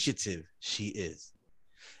appreciative she is.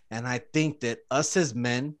 And I think that us as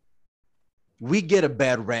men, we get a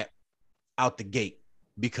bad rap out the gate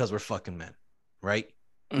because we're fucking men, right?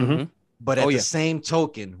 But at the same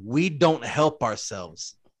token, we don't help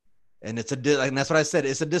ourselves. And it's and that's what I said.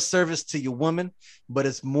 It's a disservice to your woman, but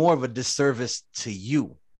it's more of a disservice to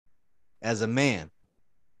you as a man.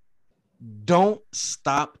 Don't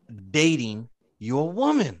stop dating your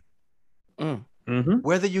woman.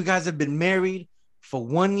 Whether you guys have been married for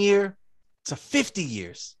 1 year to 50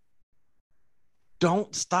 years,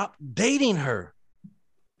 don't stop dating her.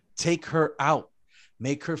 Take her out.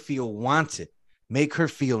 Make her feel wanted. Make her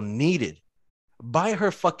feel needed. Buy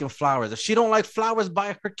her fucking flowers. If she don't like flowers,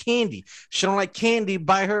 buy her candy. If she don't like candy,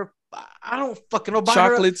 buy her, I don't fucking know. Buy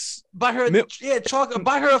chocolates. Buy her, chocolate.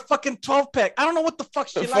 Buy her a fucking 12-pack. I don't know what the fuck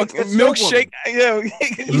she likes. Milkshake.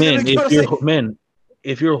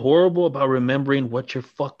 If you're horrible about remembering what your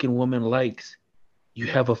fucking woman likes, you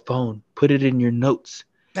have a phone. Put it in your notes.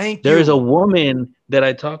 Thank you. There's a woman that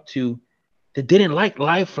I talked to that didn't like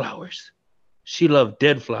live flowers. She loved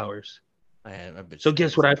dead flowers. Man, so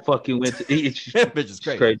guess what I fucking went to? That bitch is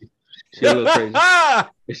crazy. She was crazy.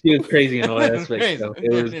 She was crazy in all aspects. So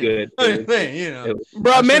it was good.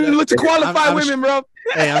 Bro, men look to qualify women, bro.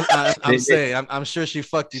 Hey, I'm saying, I'm sure she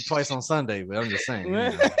fucked you twice on Sunday, but I'm just saying. You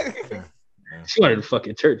know. She wanted to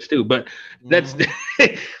fucking church too, but that's.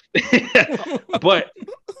 But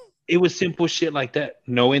it was simple shit like that.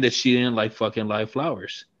 Knowing that she didn't like fucking live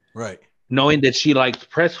flowers, right? Knowing that she liked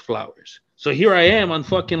pressed flowers. So here I am on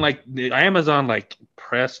fucking like the Amazon, like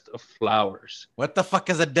pressed flowers. What the fuck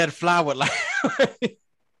is a dead flower like?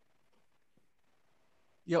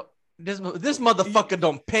 Yo, this motherfucker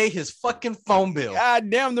don't pay his fucking phone bill. God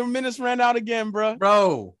damn, the minutes ran out again, bro.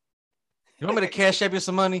 Bro, you want me to cash app you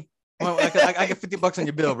some money? Well, I got $50 on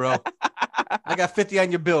your bill, bro. I got 50 on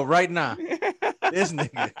your bill right now. This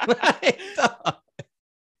nigga.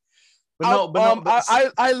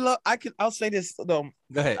 I'll say this though.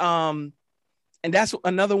 Go ahead. And that's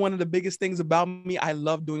another one of the biggest things about me. I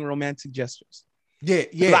love doing romantic gestures. Yeah.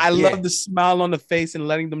 I love the smile on the face and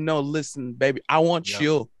letting them know, listen, baby, I want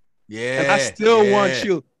you. Yeah. And I still want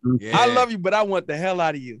you. Yeah. I love you, but I want the hell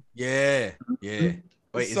out of you. Yeah. Wait,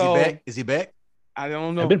 is he back? Is he back? I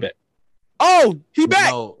don't know. I've been back. Oh, he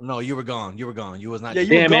back. No, you were gone. You was not. Yeah,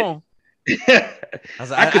 you were gone.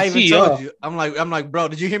 I even told you. I'm like, bro,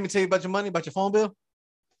 did you hear me tell you about your money, about your phone bill?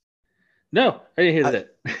 No, I didn't hear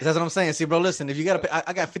that. That's what I'm saying. See, bro, listen, if you gotta pay,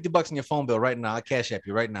 I got $50 in your phone bill right now. I cash app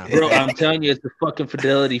you right now. Bro, I'm telling you, it's the fucking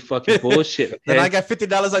fidelity fucking bullshit. Okay? Then I got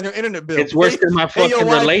 $50 on your internet bill. It's worse than my fucking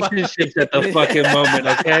relationships at the fucking moment,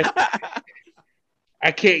 okay?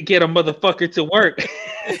 I can't get a motherfucker to work.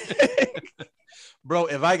 Bro,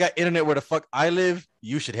 if I got internet where the fuck I live,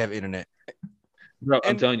 you should have internet. Bro,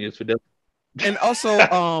 I'm telling you, it's fidelity. And also,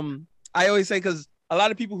 I always say, because a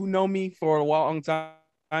lot of people who know me for a long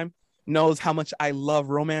time knows how much I love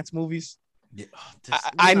romance movies. Yeah,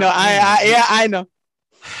 I know. I know.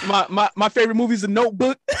 My favorite movie is The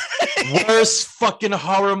Notebook. Worst fucking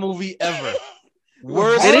horror movie ever.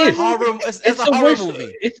 Worst. It is. Horror. It's a horror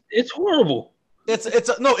movie. It's horrible.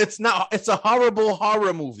 It's not. It's a horrible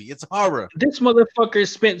horror movie. It's horror. This motherfucker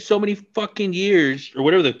spent so many fucking years, or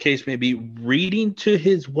whatever the case may be, reading to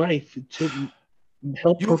his wife to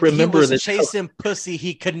help her remember he was that chasing pussy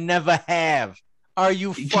he could never have. Are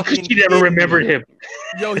you fucking? She never remembered him.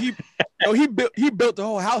 He built the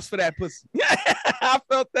whole house for that pussy. I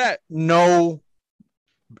felt that. No.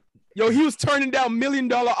 Yo, he was turning down $1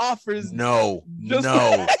 million offers. No.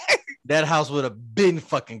 That house would have been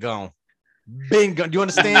fucking gone. Been gone. Do you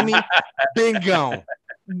understand me? Been gone.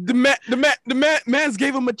 The man's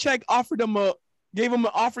gave him a check, gave him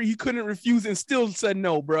an offer he couldn't refuse, and still said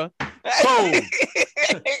no, bro.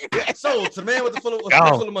 Sold to the man with the full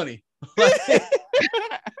of money.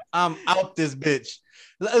 I'm out this bitch.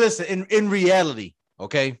 Listen, in reality,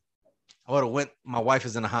 okay. My wife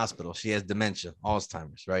is in the hospital. She has dementia,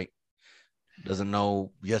 Alzheimer's, right? Doesn't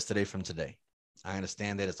know yesterday from today. I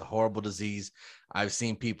understand that it's a horrible disease. I've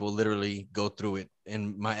seen people literally go through it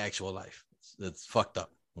in my actual life. It's fucked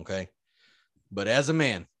up, okay? But as a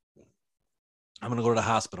man, I'm going to go to the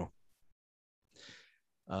hospital.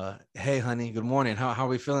 Hey, honey, good morning. How are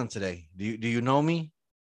we feeling today? Do you know me?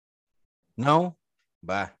 No?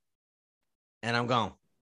 Bye. And I'm gone.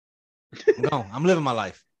 I'm living my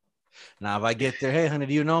life. Now, if I get there, hey, honey,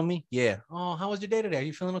 do you know me? Yeah. Oh, how was your day today? Are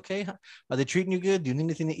you feeling okay? Are they treating you good? Do you need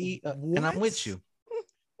anything to eat? And I'm with you.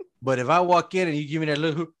 But if I walk in and you give me that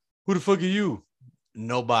look, who the fuck are you?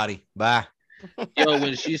 Nobody. Bye. Yo,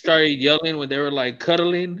 when she started yelling, when they were like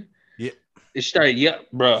cuddling, yeah, it started, yeah,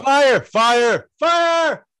 bro. Fire.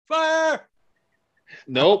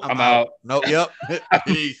 Nope, I'm out. Nope, yep.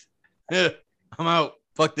 Peace. I'm out.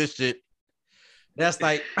 Fuck this shit. That's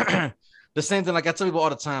like the same thing. Like I tell people all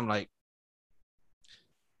the time, like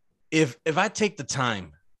if I take the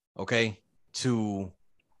time, okay, to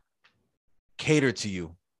cater to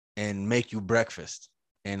you and make you breakfast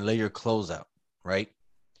and lay your clothes out, right?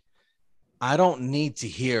 I don't need to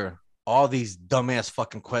hear all these dumbass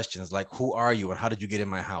fucking questions like who are you and how did you get in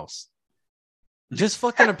my house? Just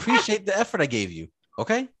fucking appreciate the effort I gave you,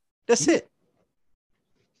 okay? That's it.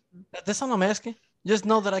 That's all I'm asking. Just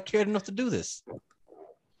know that I cared enough to do this.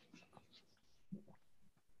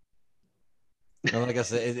 Like I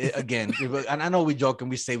said, again, and I know we joke and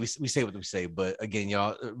we say what we say, but again,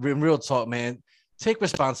 y'all, in real talk, man, take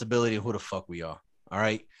responsibility of who the fuck we are. All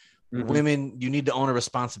right. Mm-hmm. Women, you need to own a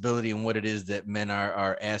responsibility in what it is that men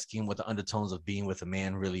are asking, what the undertones of being with a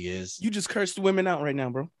man really is. You just cursed the women out right now,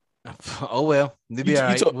 bro. Oh well, it'll be all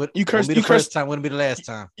right. You cursed the first time, wouldn't be the last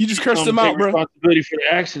time. You just cursed them out, bro. Responsibility for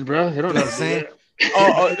their actions, bro. They don't know what I'm saying.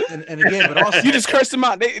 And again, but also you just cursed them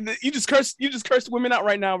out. You just cursed women out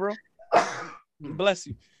right now, bro. Bless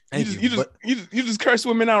you. You just curse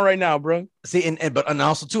women out right now, bro. See, and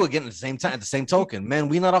also too, again, at the same token, man,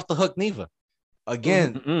 we not off the hook neither.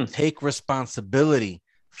 Again, take responsibility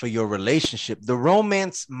for your relationship. The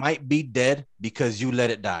romance might be dead because you let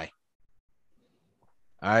it die.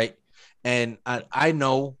 All right. And I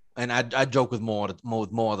know, and I joke with Mo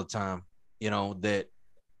all the time, you know, that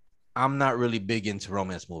I'm not really big into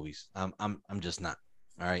romance movies. I'm just not.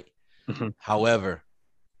 All right. However,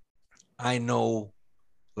 I know,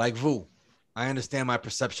 like Vu, I understand my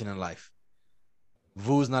perception in life.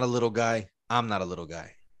 Vu's not a little guy. I'm not a little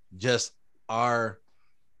guy. Just our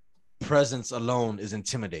presence alone is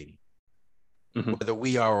intimidating, whether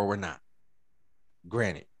we are or we're not.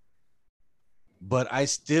 Granted. But I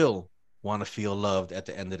still want to feel loved at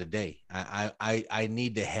the end of the day. I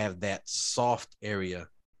need to have that soft area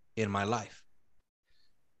in my life.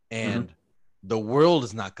 And the world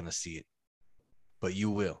is not going to see it, but you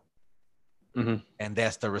will. And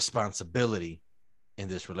that's the responsibility in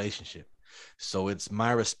this relationship. So it's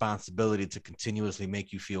my responsibility to continuously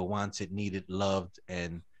make you feel wanted, needed, loved,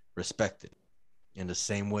 and respected. In the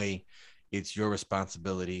same way, it's your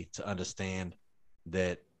responsibility to understand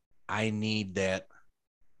that I need that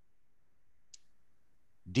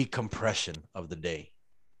decompression of the day.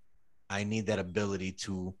 I need that ability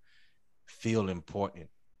to feel important.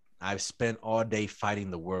 I've spent all day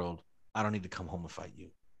fighting the world. I don't need to come home and fight you.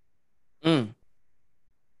 You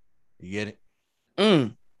get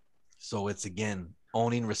it? So it's, again,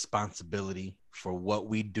 owning responsibility for what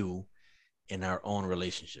we do in our own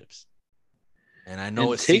relationships. And I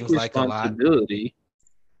know it seems like a lot. Take responsibility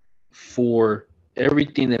for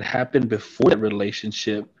everything that happened before that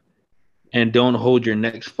relationship, and don't hold your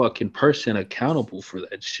next fucking person accountable for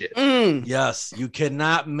that shit. Yes, you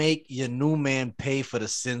cannot make your new man pay for the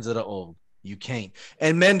sins of the old. You can't.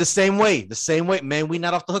 And men, the same way. Man, we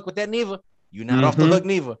not off the hook with that neither. You're not off the hook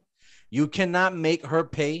neither. You cannot make her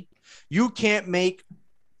pay. You can't make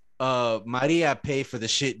Maria pay for the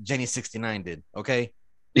shit Jenny 69 did. Okay.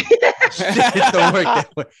 It don't work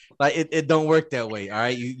that way. Like it don't work that way. All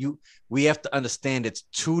right. We have to understand it's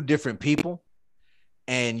two different people,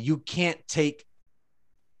 and you can't take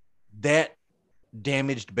that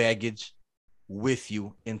damaged baggage with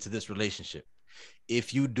you into this relationship.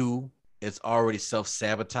 If you do, it's already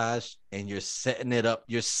self-sabotage, and you're setting it up.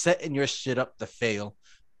 You're setting your shit up to fail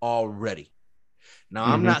already. Now,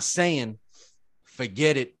 I'm not saying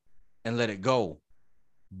forget it and let it go,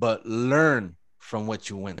 but learn from what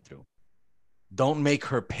you went through. Don't make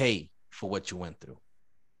her pay for what you went through.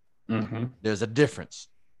 There's a difference.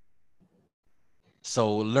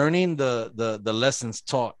 So learning the lessons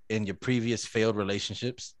taught in your previous failed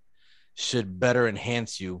relationships should better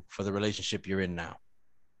enhance you for the relationship you're in now.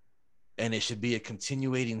 And it should be a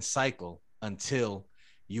continuating cycle until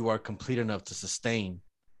you are complete enough to sustain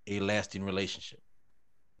a lasting relationship.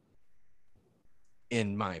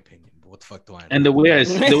 In my opinion. What the fuck do I know? And the way I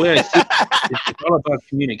see it, it's all about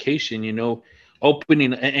communication, you know,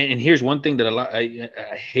 opening. And here's one thing that I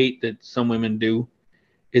hate that some women do,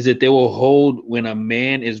 is that they will hold, when a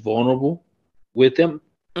man is vulnerable with them,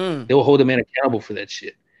 they will hold the man accountable for that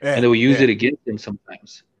shit. And they will use it against him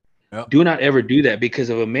sometimes. Do not ever do that, because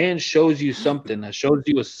if a man shows you something, that shows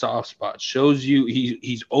you a soft spot, shows you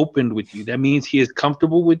he's opened with you, that means he is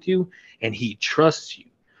comfortable with you and he trusts you.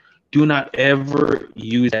 Do not ever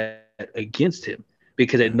use that against him,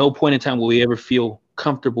 because at no point in time will he ever feel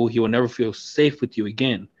comfortable. He will never feel safe with you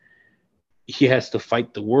again. He has to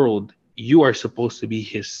fight the world. You are supposed to be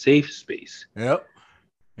his safe space. Yep.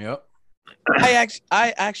 I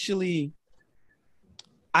actually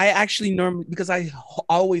normally, because I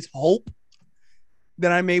always hope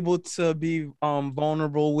that I'm able to be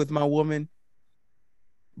vulnerable with my woman,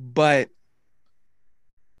 but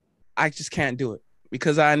I just can't do it,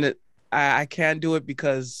 because I can't do it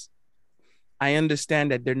because I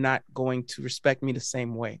understand that they're not going to respect me the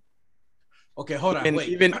same way. Okay, hold on.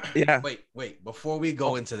 Wait. Before we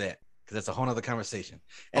go into that, because that's a whole nother conversation.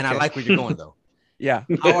 And okay. I like where you're going, though. Yeah.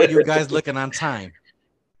 How are you guys looking on time?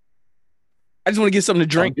 I just want to get something to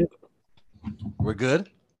drink. We're good?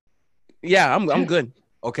 Yeah, I'm good.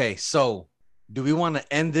 Okay, so do we want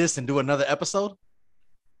to end this and do another episode?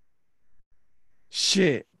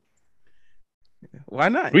 Shit. Why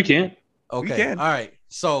not? We can. Okay. We can. All right.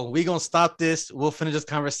 So we're going to stop this. We'll finish this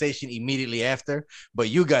conversation immediately after, but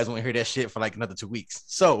you guys won't hear that shit for like another 2 weeks.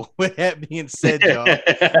 So with that being said, y'all,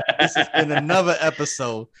 this has been another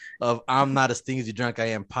episode of I'm Not as Stingy Drunk I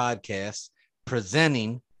Am podcast,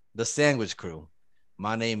 presenting the Sandwich Crew.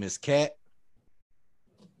 My name is Kat.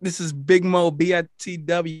 This is Big Mo,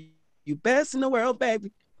 BITW. You best in the world,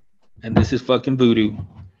 baby. And this is fucking Voodoo.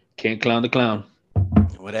 Can't clown the clown.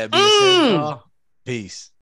 With that being said, y'all, peace.